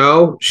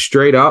 7-0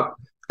 straight up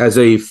as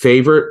a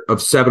favorite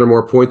of 7 or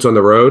more points on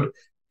the road.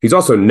 He's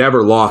also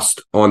never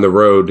lost on the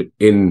road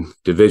in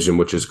division,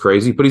 which is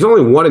crazy, but he's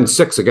only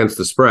 1-6 against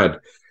the spread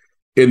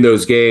in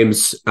those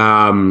games.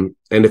 And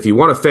if you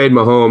want to fade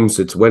Mahomes,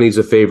 it's when he's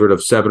a favorite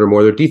of 7 or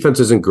more. Their defense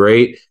isn't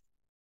great,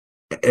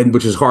 and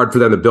which is hard for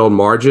them to build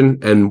margin.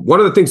 And one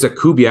of the things that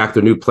Kubiak,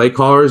 their new play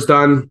caller, has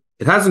done,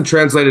 it hasn't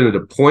translated into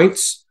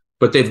points,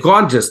 but they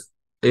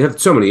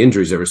have so many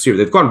injuries at receiver.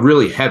 They've gone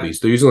really heavy. So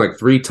they're using like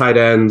 3 tight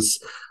ends,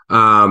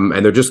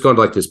 and they're just going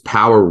to like this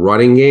power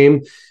running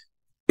game.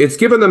 It's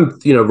given them,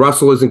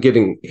 Russell isn't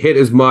getting hit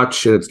as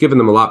much, and it's given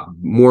them a lot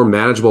more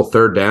manageable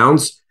third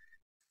downs.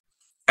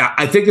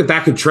 I think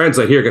that could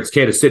translate here against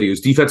Kansas City,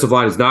 whose defensive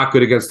line is not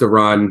good against the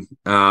run.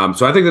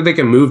 So I think that they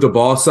can move the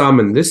ball some,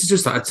 and this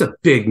is it's a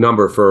big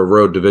number for a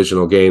road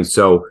divisional game.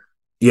 So,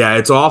 yeah,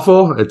 it's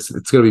awful. It's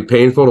going to be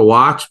painful to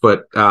watch,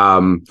 but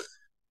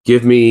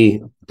give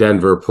me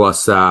Denver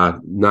plus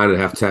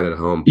 9.5, 10 at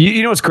home.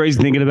 You know what's crazy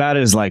thinking about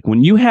it is like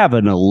when you have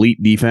an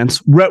elite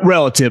defense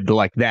relative to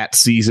like that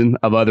season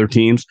of other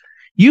teams,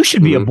 you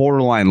should be a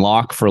borderline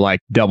lock for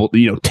like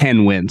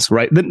 10 wins,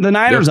 right? The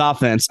Niners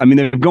offense,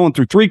 they're going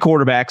through 3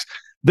 quarterbacks.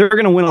 They're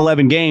going to win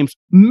 11 games,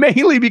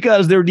 mainly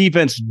because their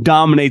defense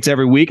dominates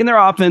every week and their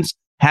offense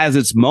has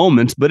its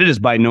moments, but it is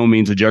by no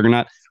means a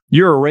juggernaut.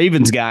 You're a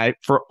Ravens guy.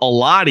 For a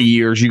lot of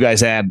years, you guys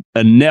had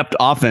inept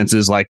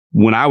offenses like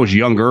when I was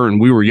younger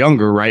and we were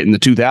younger, right, in the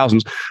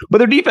 2000s. But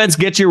their defense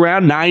gets you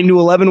around 9 to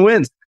 11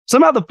 wins.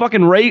 Somehow the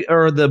fucking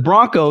the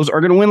Broncos are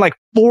going to win like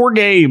 4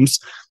 games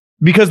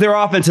because their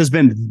offense has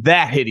been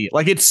that hideous.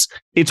 Like it's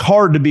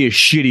hard to be as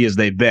shitty as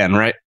they've been,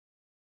 right?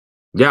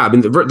 Yeah,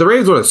 the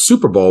Ravens won a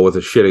Super Bowl with a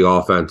shitty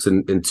offense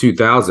in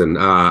 2000.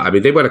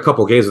 They went a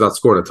couple games without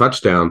scoring a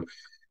touchdown.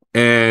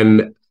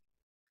 And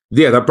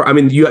yeah,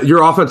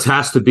 your offense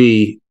has to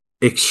be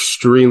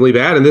extremely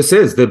bad, and this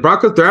is the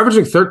Broncos. They're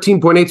averaging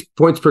 13.8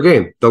 points per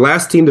game. The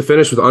last team to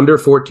finish with under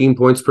 14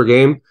 points per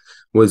game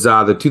was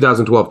the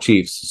 2012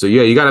 Chiefs. So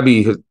yeah, you got to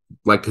be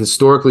like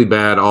historically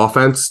bad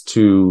offense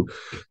to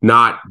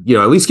not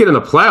at least get in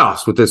the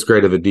playoffs with this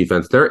great of a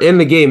defense. They're in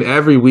the game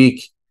every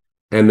week,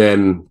 and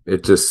then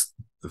it just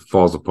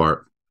falls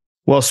apart.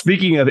 Well,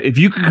 speaking of, if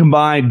you could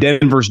combine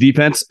Denver's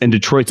defense and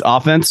Detroit's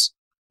offense,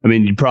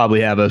 you'd probably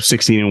have a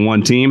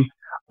 16-1 team.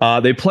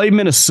 They play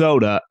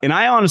Minnesota, and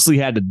I honestly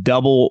had to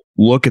double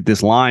look at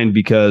this line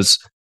because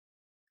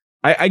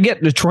I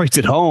get Detroit's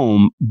at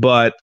home,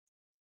 but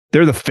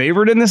they're the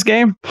favorite in this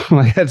game.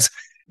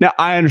 Now,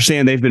 I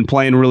understand they've been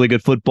playing really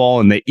good football,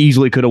 and they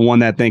easily could have won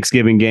that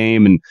Thanksgiving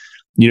game. And,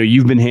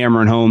 you've been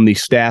hammering home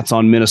these stats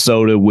on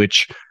Minnesota,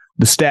 which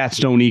the stats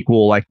don't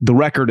equal, like the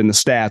record and the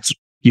stats,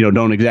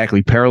 don't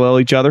exactly parallel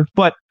each other.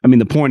 But,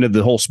 the point of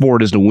the whole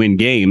sport is to win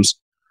games.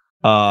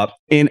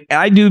 And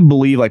I do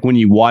believe, like, when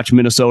you watch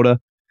Minnesota,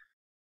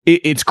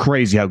 it's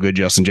crazy how good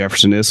Justin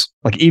Jefferson is.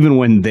 Like, even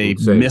when they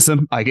miss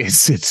him, like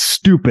it's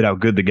stupid how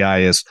good the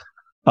guy is.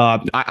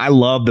 I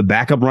love the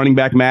backup running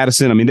back,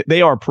 Madison. I mean,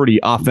 they are pretty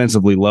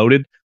offensively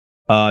loaded.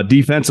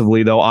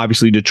 Defensively, though,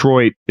 obviously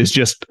Detroit is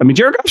just, I mean,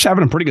 Jared Goff's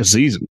having a pretty good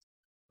season.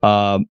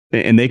 And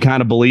they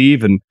kind of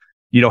believe, and,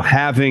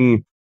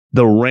 having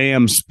the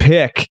Rams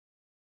pick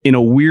in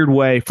a weird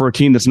way for a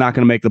team that's not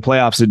going to make the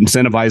playoffs, it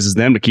incentivizes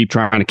them to keep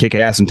trying to kick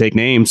ass and take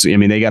names. I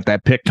mean, they got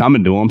that pick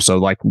coming to them. So,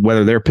 like,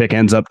 whether their pick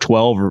ends up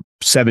 12 or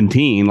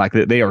 17, like,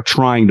 they are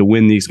trying to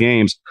win these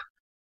games.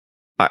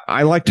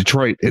 I like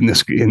Detroit in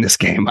this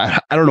game.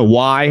 I don't know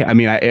why. I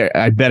mean,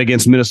 I bet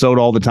against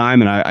Minnesota all the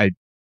time, and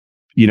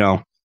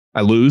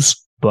I lose,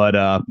 but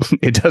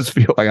it does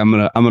feel like I'm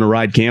gonna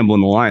ride Campbell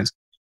and the Lions.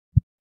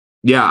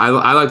 Yeah,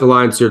 I like the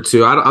Lions here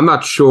too. I'm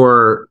not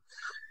sure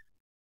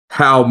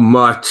how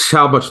much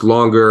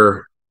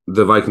longer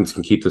the Vikings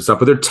can keep this up,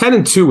 but they're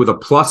 10-2 with a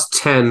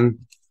 +10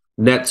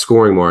 net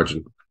scoring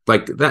margin.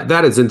 Like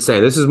that is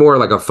insane. This is more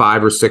like a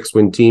 5 or 6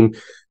 win team.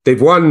 They've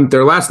won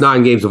their last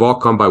 9 games have all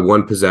come by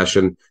one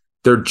possession.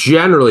 They're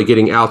generally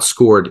getting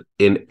outscored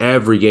in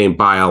every game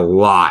by a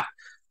lot.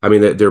 I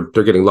mean, they're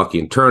getting lucky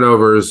in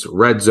turnovers,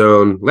 red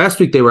zone.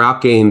 Last week they were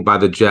outgained by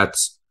the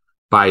Jets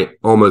by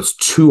almost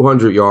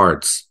 200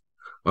 yards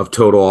of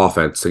total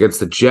offense against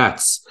the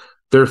Jets.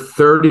 They're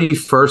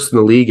 31st in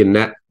the league in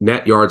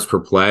net yards per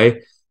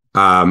play.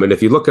 And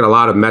if you look at a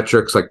lot of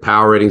metrics like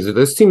power ratings,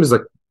 this team is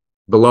like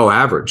below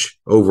average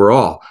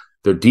overall.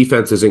 Their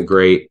defense isn't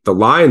great. The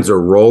Lions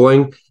are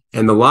rolling,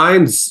 and the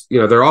Lions,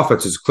 their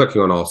offense is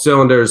clicking on all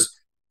cylinders.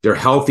 They're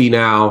healthy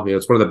now.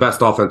 It's one of the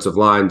best offensive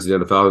lines in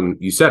the NFL. And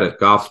you said it,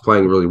 Goff's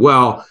playing really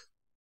well.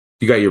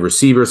 You got your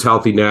receivers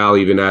healthy now.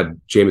 Even add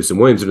Jameson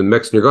Williams in the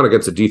mix, and you're going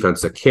against a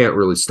defense that can't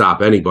really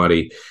stop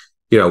anybody.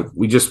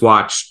 We just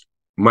watched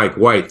Mike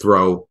White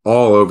throw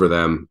all over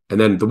them. And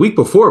then the week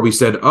before, we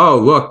said, oh,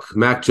 look,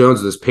 Mac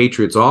Jones, this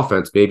Patriots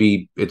offense,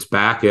 maybe it's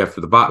back after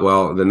the bot.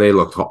 Well, then they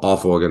looked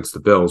awful against the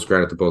Bills.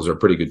 Granted, the Bills are a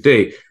pretty good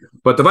day.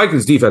 But the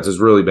Vikings defense is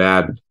really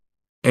bad.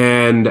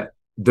 And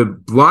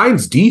the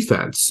Lions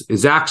defense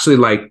is actually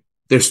like,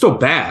 they're still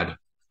bad,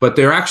 but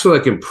they're actually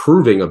like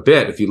improving a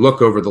bit. If you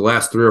look over the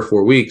last 3 or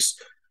 4 weeks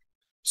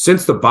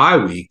since the bye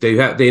week,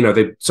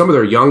 some of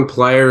their young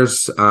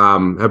players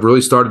have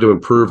really started to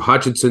improve.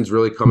 Hutchinson's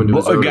really coming to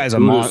his own. That guy's a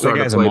monster.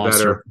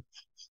 Better.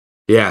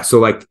 Yeah, so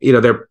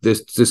they're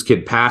this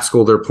kid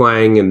Pascal they're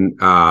playing,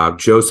 and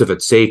Joseph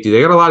at safety.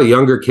 They got a lot of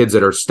younger kids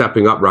that are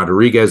stepping up.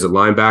 Rodriguez at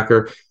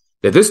linebacker.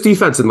 That this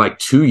defense in like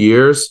 2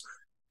 years,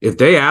 if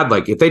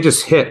they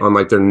just hit on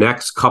like their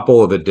next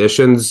couple of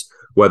additions,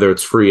 whether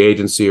it's free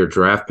agency or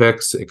draft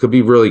picks, it could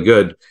be really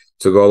good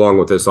to go along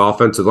with this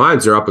offense. The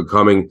Lions are up and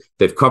coming.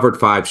 They've covered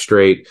 5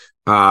 straight.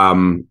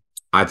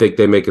 I think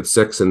they make it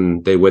 6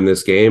 and they win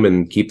this game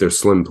and keep their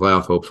slim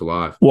playoff hopes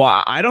alive.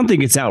 Well, I don't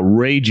think it's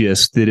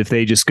outrageous that if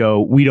they just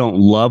go, we don't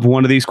love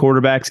one of these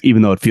quarterbacks,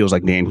 even though it feels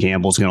like Dan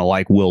Campbell's going to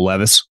like Will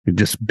Levis,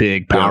 just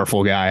big,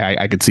 powerful guy.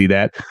 I could see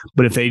that.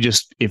 But if they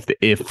just,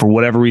 if for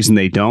whatever reason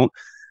they don't,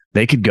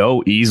 they could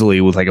go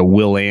easily with like a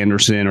Will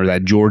Anderson or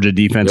that Georgia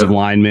defensive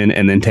lineman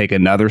and then take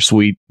another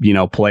sweet,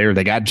 player.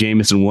 They got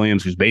Jameson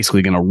Williams, who's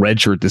basically going to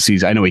redshirt this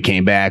season. I know he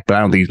came back, but I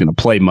don't think he's going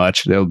to play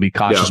much. They'll be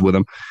cautious with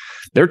him.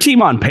 Their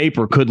team on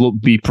paper could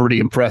be pretty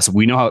impressive.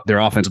 We know how their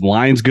offensive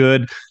line's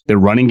good. Their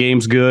running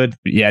game's good.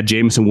 Yeah,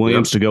 Jameson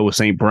Williams to go with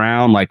St.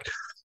 Brown. Like,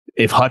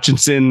 if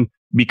Hutchinson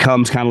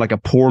becomes kind of like a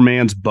poor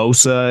man's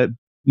Bosa,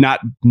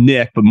 not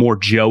Nick, but more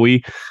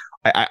Joey,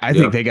 I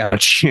think they got a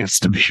chance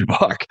to be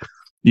Buck.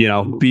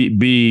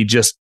 Be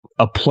just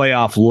a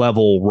playoff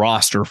level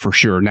roster for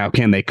sure. Now,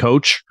 can they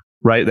coach?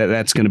 Right?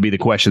 That's going to be the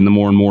question the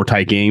more and more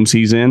tight games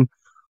he's in.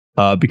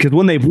 Because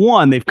when they've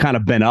won, they've kind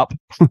of been up.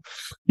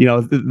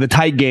 The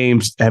tight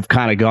games have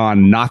kind of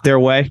gone not their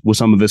way with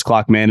some of this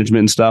clock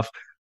management and stuff.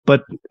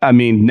 But, I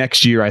mean,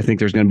 next year, I think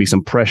there's going to be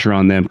some pressure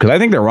on them because I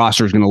think their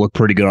roster is going to look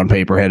pretty good on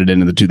paper headed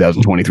into the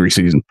 2023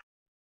 season.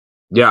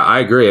 Yeah, I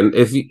agree. And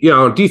if,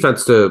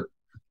 defense to,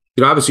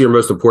 obviously your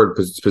most important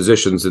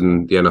positions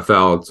in the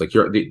NFL, it's like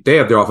they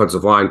have their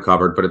offensive line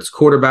covered, but it's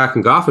quarterback,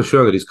 and Goff has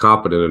shown that he's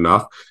competent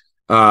enough.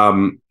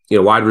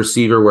 Wide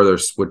receiver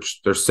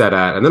which they're set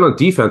at. And then on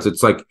defense,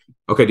 it's like,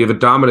 okay, do you have a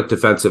dominant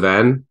defensive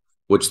end,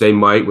 which they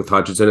might with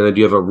Hutchinson, and then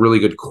do you have a really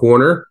good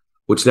corner,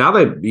 which now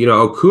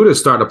Okuda's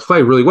starting to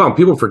play really well. And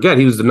people forget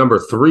he was the number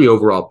 3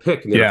 overall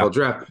pick in the NFL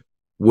draft,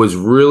 was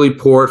really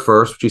poor at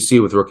first, which you see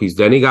with rookies.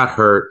 Then he got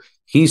hurt.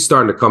 He's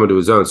starting to come into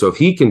his own. So if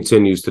he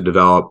continues to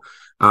develop,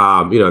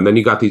 and then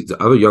you got these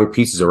other young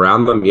pieces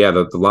around them. Yeah,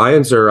 the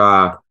Lions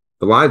are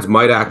the Lions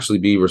might actually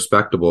be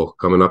respectable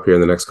coming up here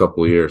in the next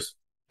couple of years.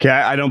 Okay,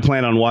 I don't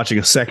plan on watching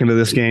a second of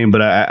this game,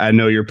 but I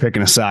know you're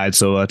picking a side.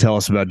 So tell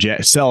us about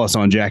sell us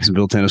on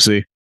Jacksonville,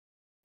 Tennessee.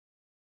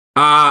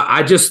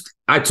 I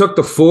took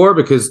the 4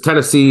 because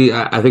Tennessee,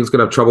 I think, is going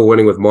to have trouble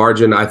winning with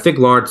margin. I think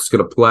Lawrence is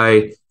going to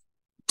play.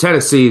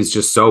 Tennessee is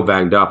just so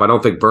banged up. I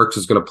don't think Burks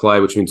is going to play,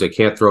 which means they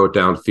can't throw it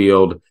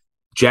downfield.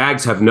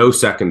 Jags have no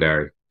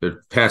secondary.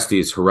 Their pass D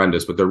is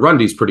horrendous, but their run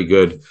D is pretty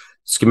good.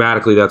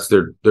 Schematically, that's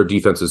their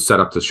defense is set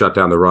up to shut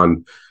down the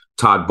run.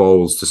 Todd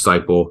Bowles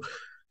disciple.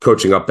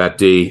 coaching up that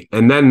D.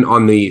 And then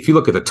if you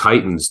look at the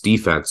Titans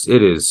defense,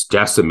 it is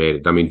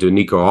decimated. I mean,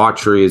 Danico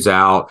Autry is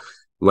out.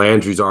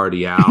 Landry's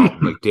already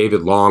out. Like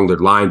David Long, their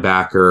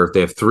linebacker. They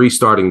have 3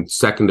 starting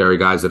secondary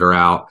guys that are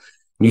out.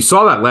 And you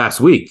saw that last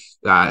week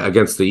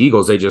against the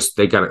Eagles. They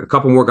got a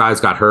couple more guys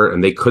got hurt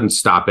and they couldn't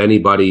stop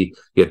anybody.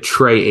 You had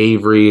Trey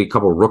Avery, a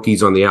couple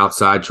rookies on the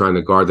outside trying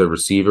to guard their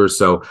receivers.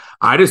 So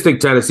I just think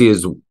Tennessee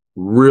is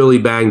really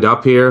banged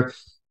up here.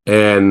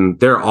 And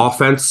their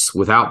offense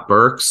without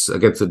Burks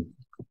against a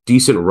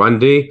decent run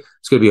D,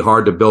 it's going to be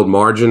hard to build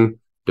margin.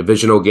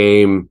 Divisional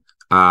game.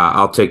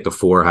 I'll take the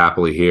 4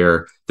 happily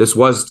here. This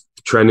was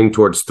trending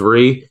towards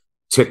 3,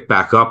 ticked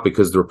back up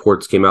because the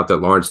reports came out that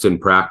Lawrence didn't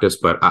practice,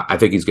 but I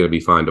think he's going to be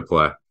fine to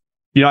play.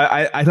 You know,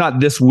 I thought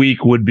this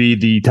week would be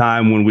the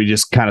time when we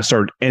just kind of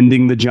start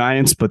ending the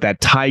Giants, but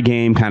that tie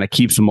game kind of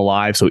keeps them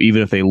alive. So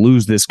even if they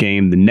lose this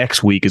game, the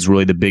next week is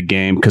really the big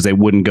game because they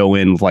wouldn't go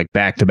in with like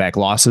back-to-back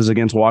losses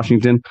against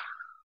Washington.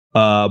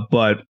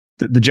 But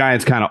the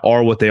Giants kind of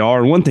are what they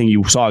are. And one thing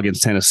you saw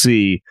against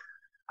Tennessee,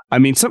 I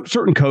mean, some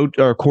certain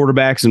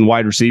quarterbacks and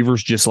wide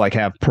receivers just like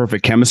have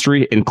perfect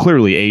chemistry, and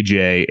clearly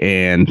AJ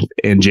and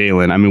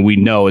Jalen. I mean, we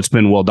know it's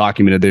been well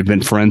documented. They've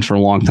been friends for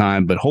a long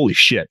time, but holy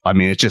shit. I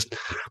mean, it's just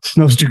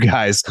those 2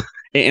 guys.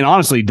 And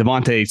honestly,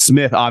 Devontae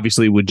Smith,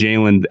 obviously with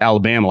Jalen,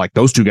 Alabama, like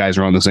those 2 guys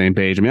are on the same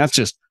page. I mean, that's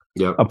just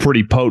a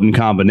pretty potent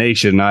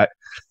combination.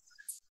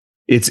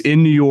 It's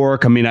in New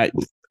York. I mean,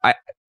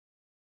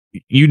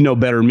 you know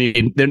better than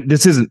me.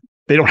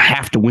 They don't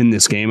have to win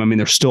this game. I mean,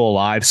 they're still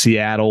alive.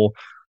 Seattle,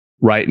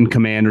 right, and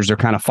Commanders are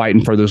kind of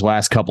fighting for those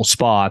last couple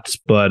spots.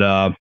 But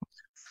I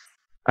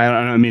don't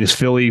know. I mean, is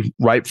Philly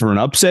ripe for an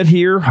upset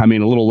here? I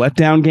mean, a little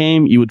letdown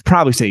game? You would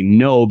probably say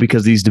no,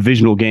 because these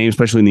divisional games,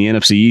 especially in the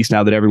NFC East,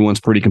 now that everyone's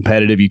pretty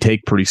competitive, you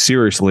take pretty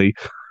seriously.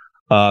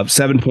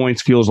 7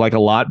 points feels like a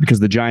lot because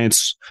the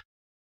Giants,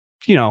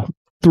 you know,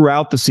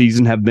 throughout the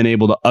season have been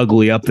able to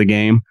ugly up the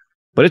game.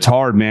 But it's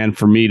hard, man,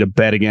 for me to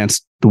bet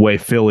against the way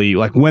Philly,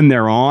 like when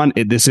they're on,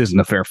 this isn't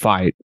a fair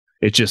fight.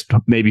 It's just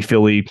maybe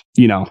Philly,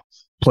 you know,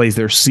 plays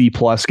their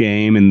C-plus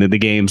game and the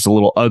game's a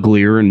little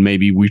uglier, and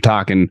maybe we're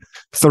talking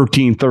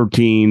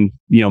 13-13,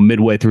 you know,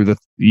 midway through the,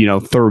 you know,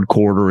 third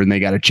quarter, and they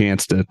got a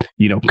chance to,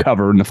 you know,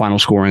 cover, and the final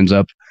score ends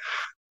up,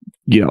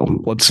 you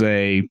know, let's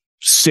say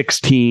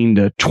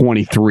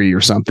 16-23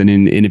 or something.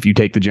 And if you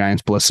take the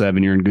Giants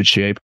 +7, you're in good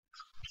shape.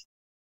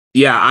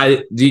 Yeah,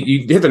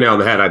 you hit the nail on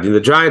the head. I mean, the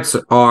Giants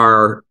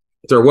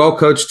they're a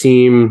well-coached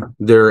team.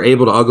 They're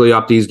able to ugly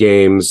up these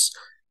games,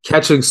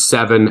 catching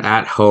 7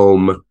 at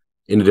home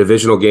in a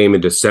divisional game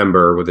in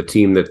December with a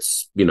team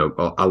that's, you know,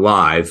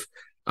 alive.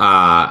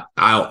 They'll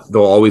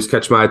always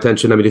catch my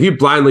attention. I mean, if you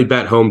blindly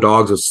bet home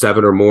dogs of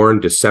 7 or more in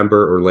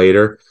December or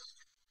later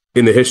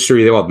in the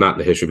history, well, not in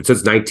the history, but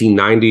since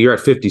 1990, you're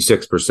at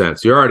 56%.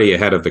 So you're already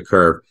ahead of the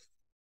curve.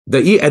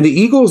 And the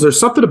Eagles, there's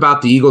something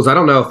about the Eagles. I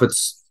don't know if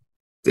it's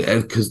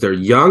because they're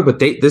young, but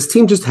this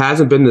team just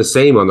hasn't been the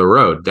same on the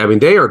road. I mean,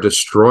 they are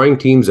destroying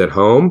teams at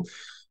home,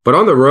 but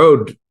on the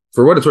road,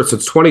 for what it's worth,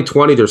 since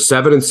 2020, they're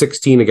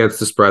 7-16 against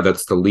the spread.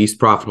 That's the least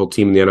profitable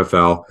team in the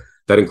NFL.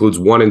 That includes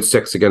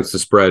 1-6 against the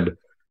spread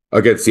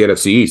against the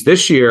NFC East.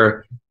 This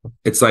year,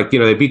 it's like, you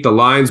know, they beat the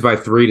Lions by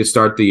 3 to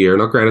start the year.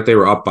 Now, granted, they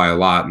were up by a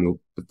lot,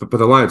 but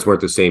the Lions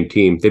weren't the same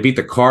team. They beat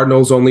the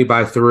Cardinals only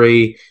by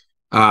 3.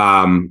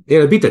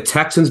 They beat the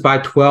Texans by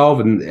 12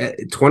 and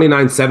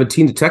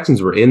 29-17. The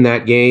Texans were in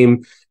that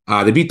game.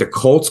 They beat the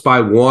Colts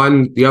by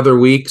 1 the other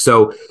week.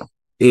 So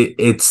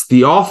it's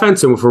the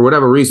offense, and for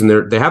whatever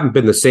reason, they haven't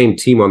been the same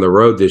team on the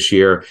road this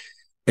year.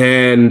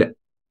 And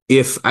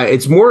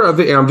it's more of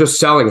it, and I'm just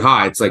selling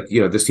high. It's like,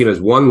 you know, this team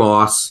has 1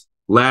 loss.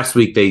 Last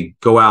week, they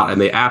go out and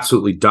they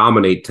absolutely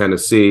dominate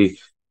Tennessee.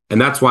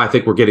 And that's why I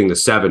think we're getting the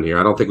 7 here.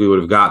 I don't think we would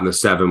have gotten the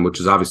 7, which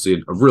is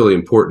obviously a really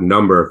important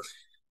number.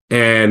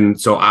 And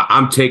so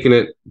I'm taking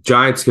it.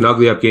 Giants can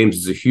ugly up games.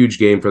 It's a huge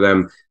game for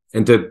them.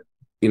 And to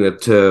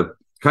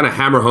kind of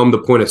hammer home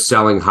the point of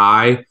selling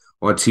high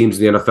on teams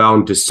in the NFL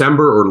in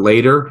December or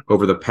later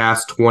over the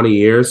past 20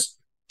 years,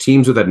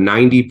 teams with a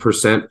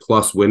 90%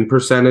 plus win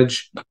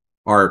percentage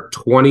are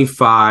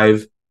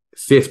 25,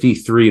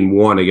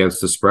 53-1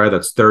 against the spread.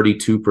 That's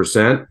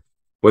 32%.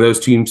 When those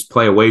teams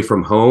play away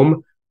from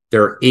home,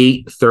 they're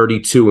 8,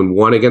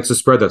 32-1 against the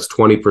spread. That's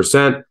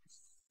 20%.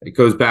 It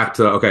goes back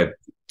to, okay,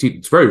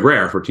 it's very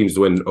rare for teams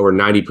to win over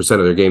 90%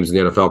 of their games in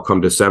the NFL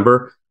come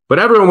December, but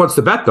everyone wants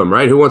to bet them,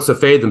 right? Who wants to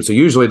fade them? So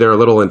usually they're a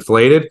little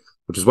inflated,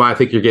 which is why I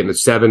think you're getting a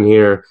 7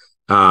 here,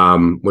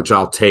 which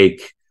I'll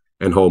take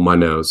and hold my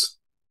nose.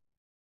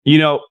 You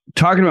know,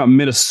 talking about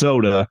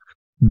Minnesota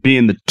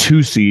being the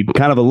 2 seed,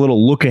 kind of a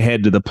little look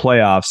ahead to the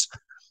playoffs,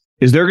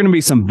 is there going to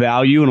be some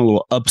value in a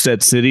little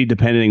upset city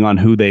depending on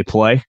who they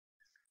play?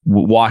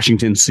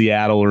 Washington,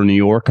 Seattle, or New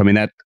York? I mean,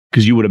 that,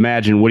 because you would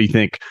imagine, what do you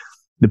think?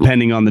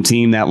 Depending on the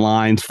team, that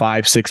line's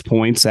 5-6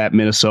 points at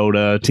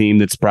Minnesota, a team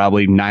that's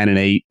probably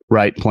 9-8,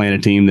 right? Playing a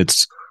team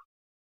that's,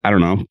 I don't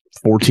know,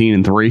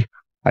 14-3.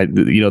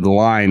 The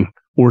line,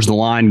 or is the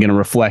line going to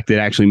reflect that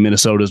actually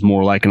Minnesota's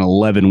more like an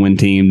 11-win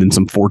team than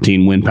some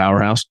 14-win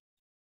powerhouse?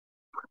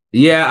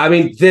 Yeah, I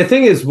mean, the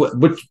thing is,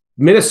 with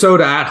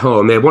Minnesota at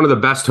home, they have one of the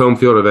best home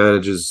field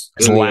advantages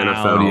It's in loud. the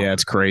NFL. Yeah,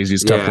 it's crazy.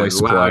 It's a tough place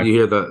to loud. play. You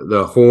hear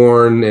the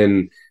horn,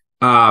 and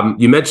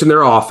you mentioned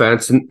their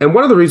offense, and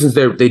one of the reasons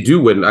they do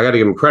win, I got to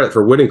give them credit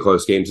for winning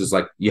close games, is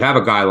like you have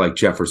a guy like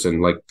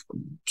Jefferson. Like,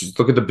 just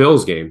look at the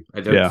Bills game.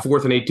 At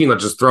 4th and 18,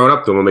 let's just throw it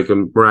up to them and make a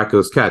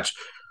miraculous catch.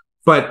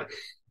 But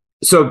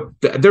so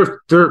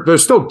they're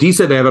still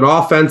decent. They have an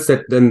offense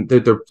that then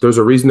there's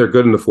a reason they're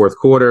good in the fourth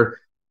quarter,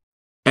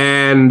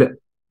 and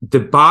the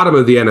bottom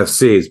of the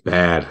NFC is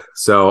bad.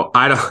 So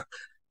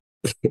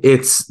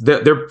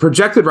they're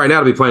projected right now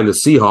to be playing the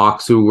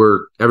Seahawks,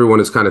 everyone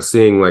is kind of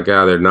seeing like,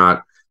 they're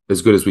not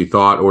as good as we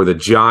thought, or the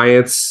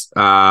Giants,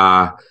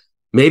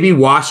 maybe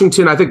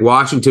Washington. I think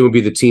Washington would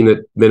be the team that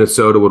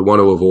Minnesota would want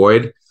to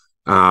avoid.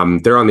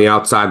 They're on the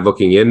outside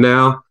looking in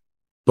now,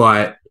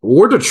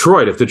 or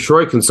Detroit. If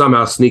Detroit can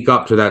somehow sneak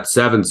up to that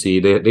 7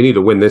 seed, they need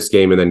to win this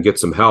game and then get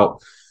some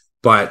help.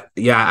 But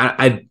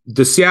yeah,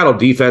 the Seattle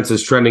defense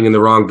is trending in the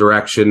wrong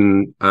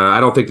direction. I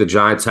don't think the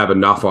Giants have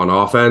enough on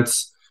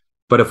offense.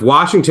 But if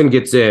Washington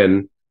gets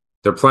in,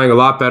 they're playing a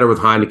lot better with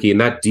Heineke, and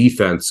that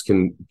defense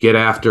can get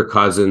after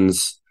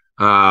Cousins.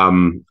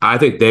 I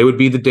think they would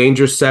be the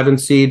dangerous 7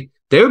 seed.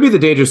 They would be the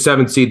dangerous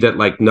 7 seed that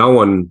like no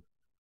one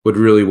would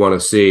really want to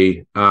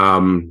see.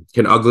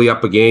 Can ugly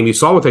up a game. You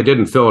saw what they did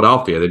in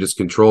Philadelphia. They just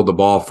controlled the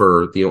ball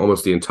for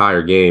almost the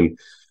entire game.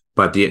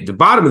 But the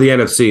bottom of the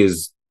NFC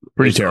is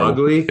pretty terrible.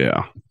 Ugly.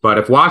 Yeah. But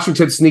if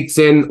Washington sneaks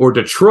in, or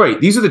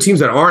Detroit, these are the teams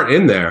that aren't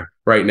in there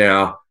right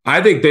now.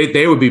 I think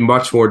they would be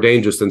much more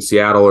dangerous than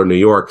Seattle or New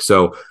York.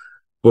 So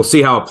we'll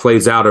see how it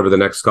plays out over the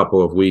next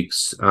couple of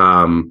weeks.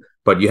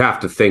 But you have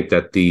to think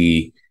that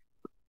the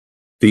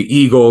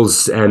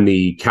Eagles and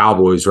the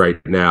Cowboys right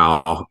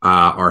now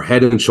are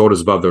head and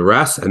shoulders above the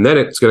rest. And then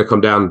it's going to come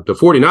down to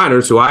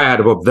 49ers, who I had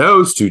above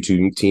those two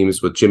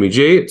teams with Jimmy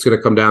G. It's going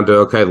to come down to,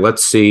 okay,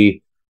 let's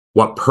see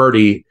what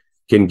Purdy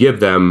can give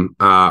them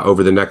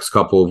over the next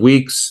couple of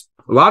weeks.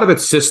 A lot of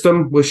it's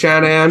system with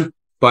Shanahan,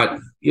 but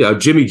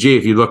Jimmy G,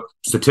 if you look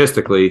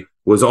statistically,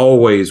 was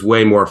always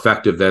way more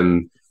effective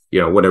than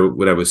when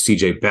it was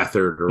CJ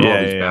Beathard or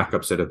all these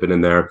backups that have been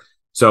in there.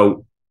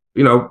 So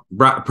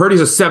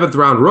Purdy's a 7th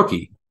round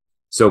rookie,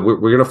 so we're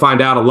going to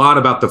find out a lot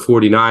about the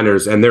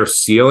 49ers and their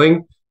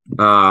ceiling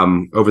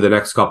over the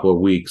next couple of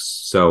weeks.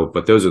 So,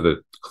 but those are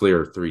the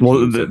clear 3 teams.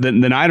 Well, the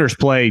Niners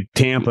play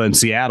Tampa and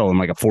Seattle in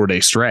like a 4-day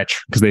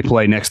stretch because they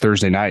play next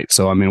Thursday night.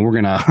 So, I mean, we're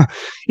going to,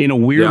 in a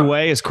weird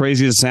way, as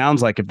crazy as it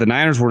sounds, like if the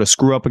Niners were to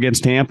screw up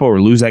against Tampa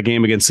or lose that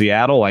game against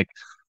Seattle, like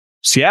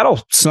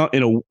Seattle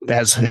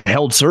has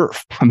held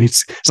serve. I mean,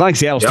 it's not like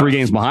Seattle's 3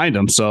 games behind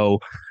them. So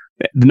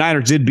the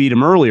Niners did beat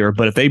them earlier,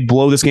 but if they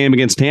blow this game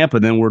against Tampa,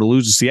 then were to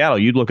lose to Seattle,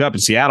 you'd look up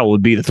and Seattle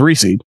would be the 3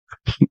 seed,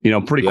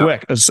 pretty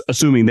quick,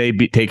 assuming they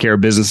take care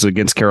of business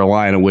against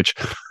Carolina, which,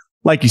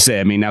 like you say,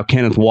 I mean, now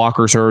Kenneth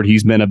Walker's hurt.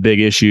 He's been a big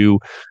issue.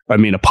 I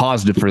mean, a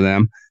positive for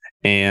them.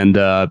 And,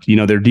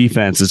 their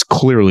defense is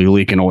clearly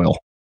leaking oil.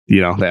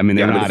 I mean,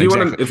 they're not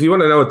if you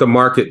want to know what the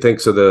market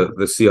thinks of the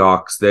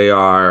Seahawks, they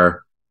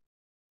are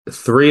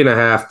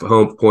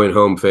 3.5 point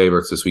home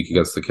favorites this week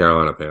against the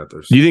Carolina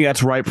Panthers. Do you think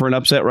that's right for an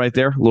upset right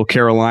there? A little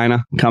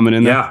Carolina coming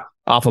in there? Yeah.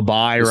 Off a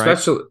bye, right?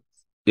 Especially,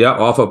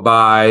 off a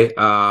bye.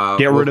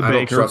 Get rid of Baker. I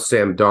don't trust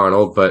Sam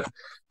Darnold, but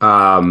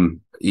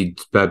he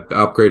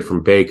upgrade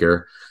from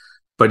Baker.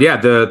 But yeah,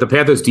 the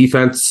Panthers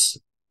defense,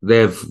 they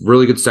have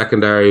really good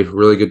secondary,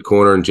 really good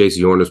corner, and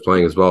J.C. Horn is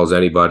playing as well as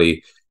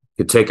anybody.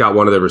 Could take out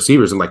one of their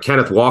receivers, and like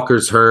Kenneth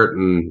Walker's hurt,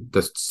 and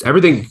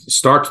everything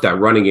starts that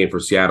running game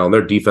for Seattle, and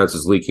their defense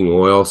is leaking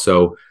oil.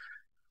 So,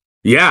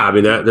 yeah, I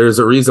mean, there's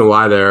a reason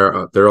why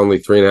they're only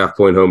 3.5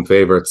 point home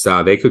favorites.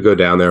 They could go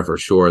down there for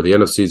sure. The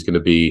NFC is going to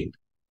be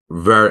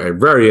very,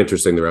 very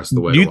interesting the rest of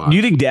the way. Do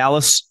you think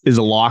Dallas is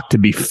a lock to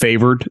be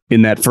favored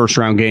in that first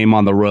round game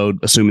on the road,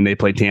 assuming they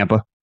play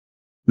Tampa?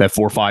 That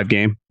 4-5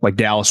 game, like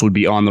Dallas would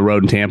be on the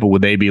road in Tampa.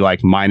 Would they be like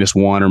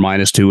 -1 or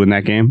 -2 in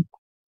that game?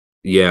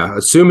 Yeah,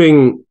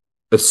 assuming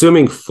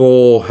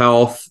full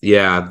health,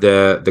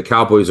 the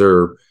Cowboys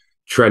are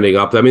trending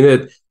up. I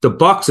mean, the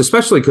Bucks,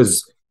 especially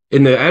because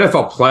in the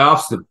NFL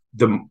playoffs,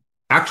 the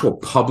actual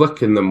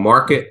public in the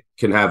market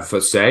can have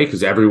a say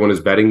because everyone is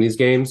betting these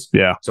games.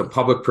 Yeah. So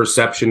public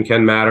perception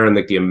can matter, and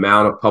like the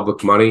amount of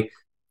public money.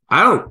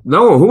 I don't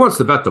know who wants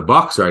to bet the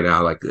Bucks right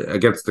now, like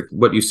against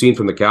what you've seen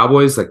from the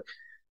Cowboys. Like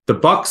the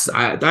Bucks,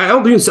 I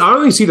don't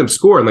even see them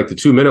score in like the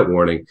 2-minute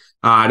warning.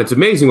 And it's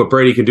amazing what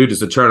Brady can do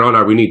just to turn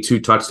on. We need 2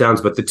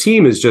 touchdowns, but the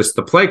team is just,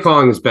 the play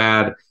calling is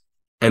bad.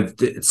 And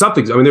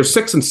something, I mean, they're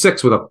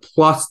 6-6 with a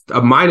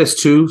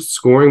 -2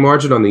 scoring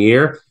margin on the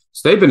year.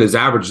 So they've been as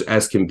average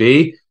as can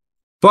be.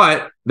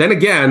 But then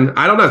again,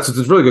 I don't know. It's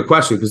a really good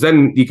question because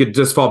then you could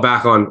just fall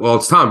back on, well,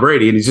 it's Tom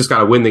Brady and he's just got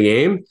to win the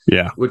game.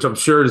 Yeah, which I'm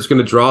sure is going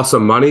to draw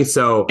some money.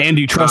 So, and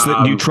do you trust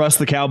do you trust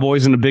the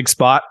Cowboys in a big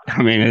spot?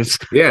 I mean, it's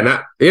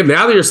now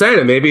that you're saying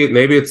it, maybe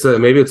it's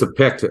a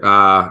pick,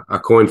 a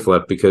coin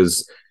flip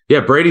because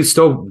Brady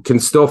can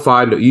still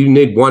find. You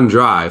need one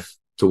drive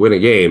to win a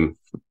game.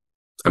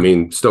 I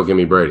mean, still give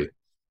me Brady.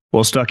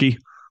 Well, Stuckey,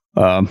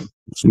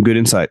 some good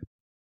insight.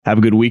 Have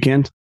a good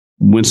weekend,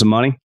 win some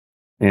money,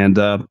 and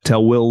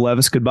tell Will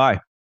Levis goodbye.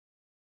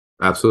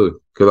 Absolutely.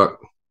 Good luck.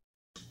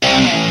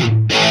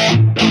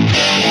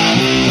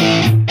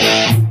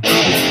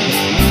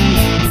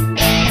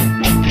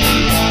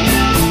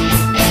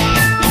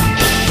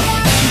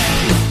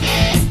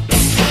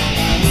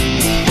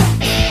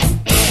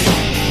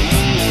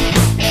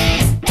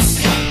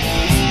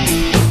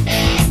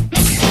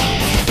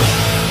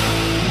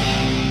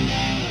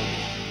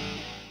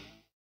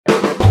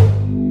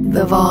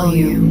 The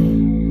volume.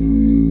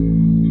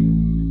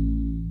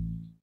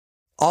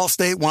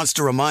 Allstate wants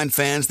to remind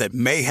fans that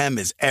mayhem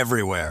is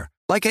everywhere,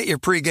 like at your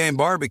pregame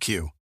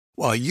barbecue.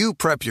 While you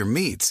prep your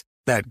meats,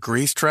 that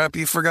grease trap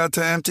you forgot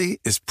to empty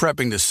is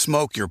prepping to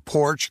smoke your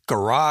porch,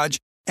 garage,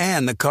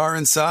 and the car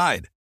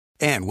inside.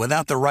 And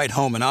without the right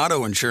home and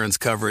auto insurance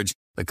coverage,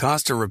 the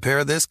cost to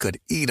repair this could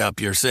eat up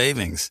your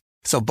savings.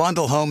 So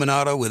bundle home and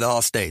auto with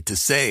Allstate to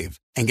save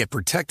and get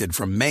protected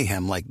from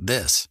mayhem like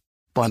this.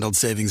 Bundled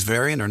savings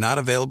vary and are not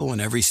available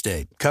in every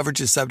state. Coverage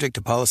is subject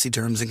to policy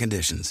terms and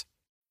conditions.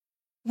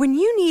 When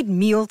you need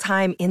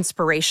mealtime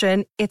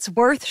inspiration, it's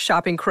worth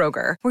shopping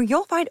Kroger, where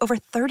you'll find over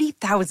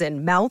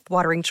 30,000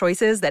 mouth-watering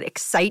choices that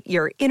excite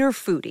your inner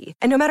foodie.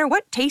 And no matter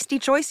what tasty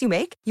choice you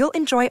make, you'll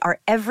enjoy our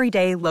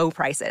everyday low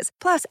prices,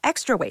 plus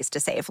extra ways to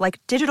save,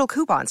 like digital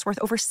coupons worth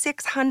over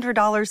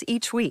 $600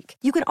 each week.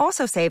 You can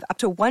also save up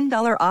to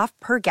 $1 off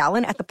per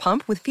gallon at the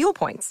pump with fuel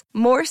points.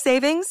 More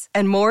savings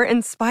and more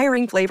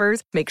inspiring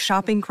flavors make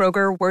shopping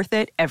Kroger worth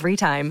it every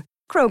time.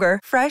 Kroger,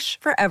 fresh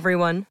for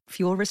everyone.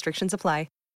 Fuel restrictions apply.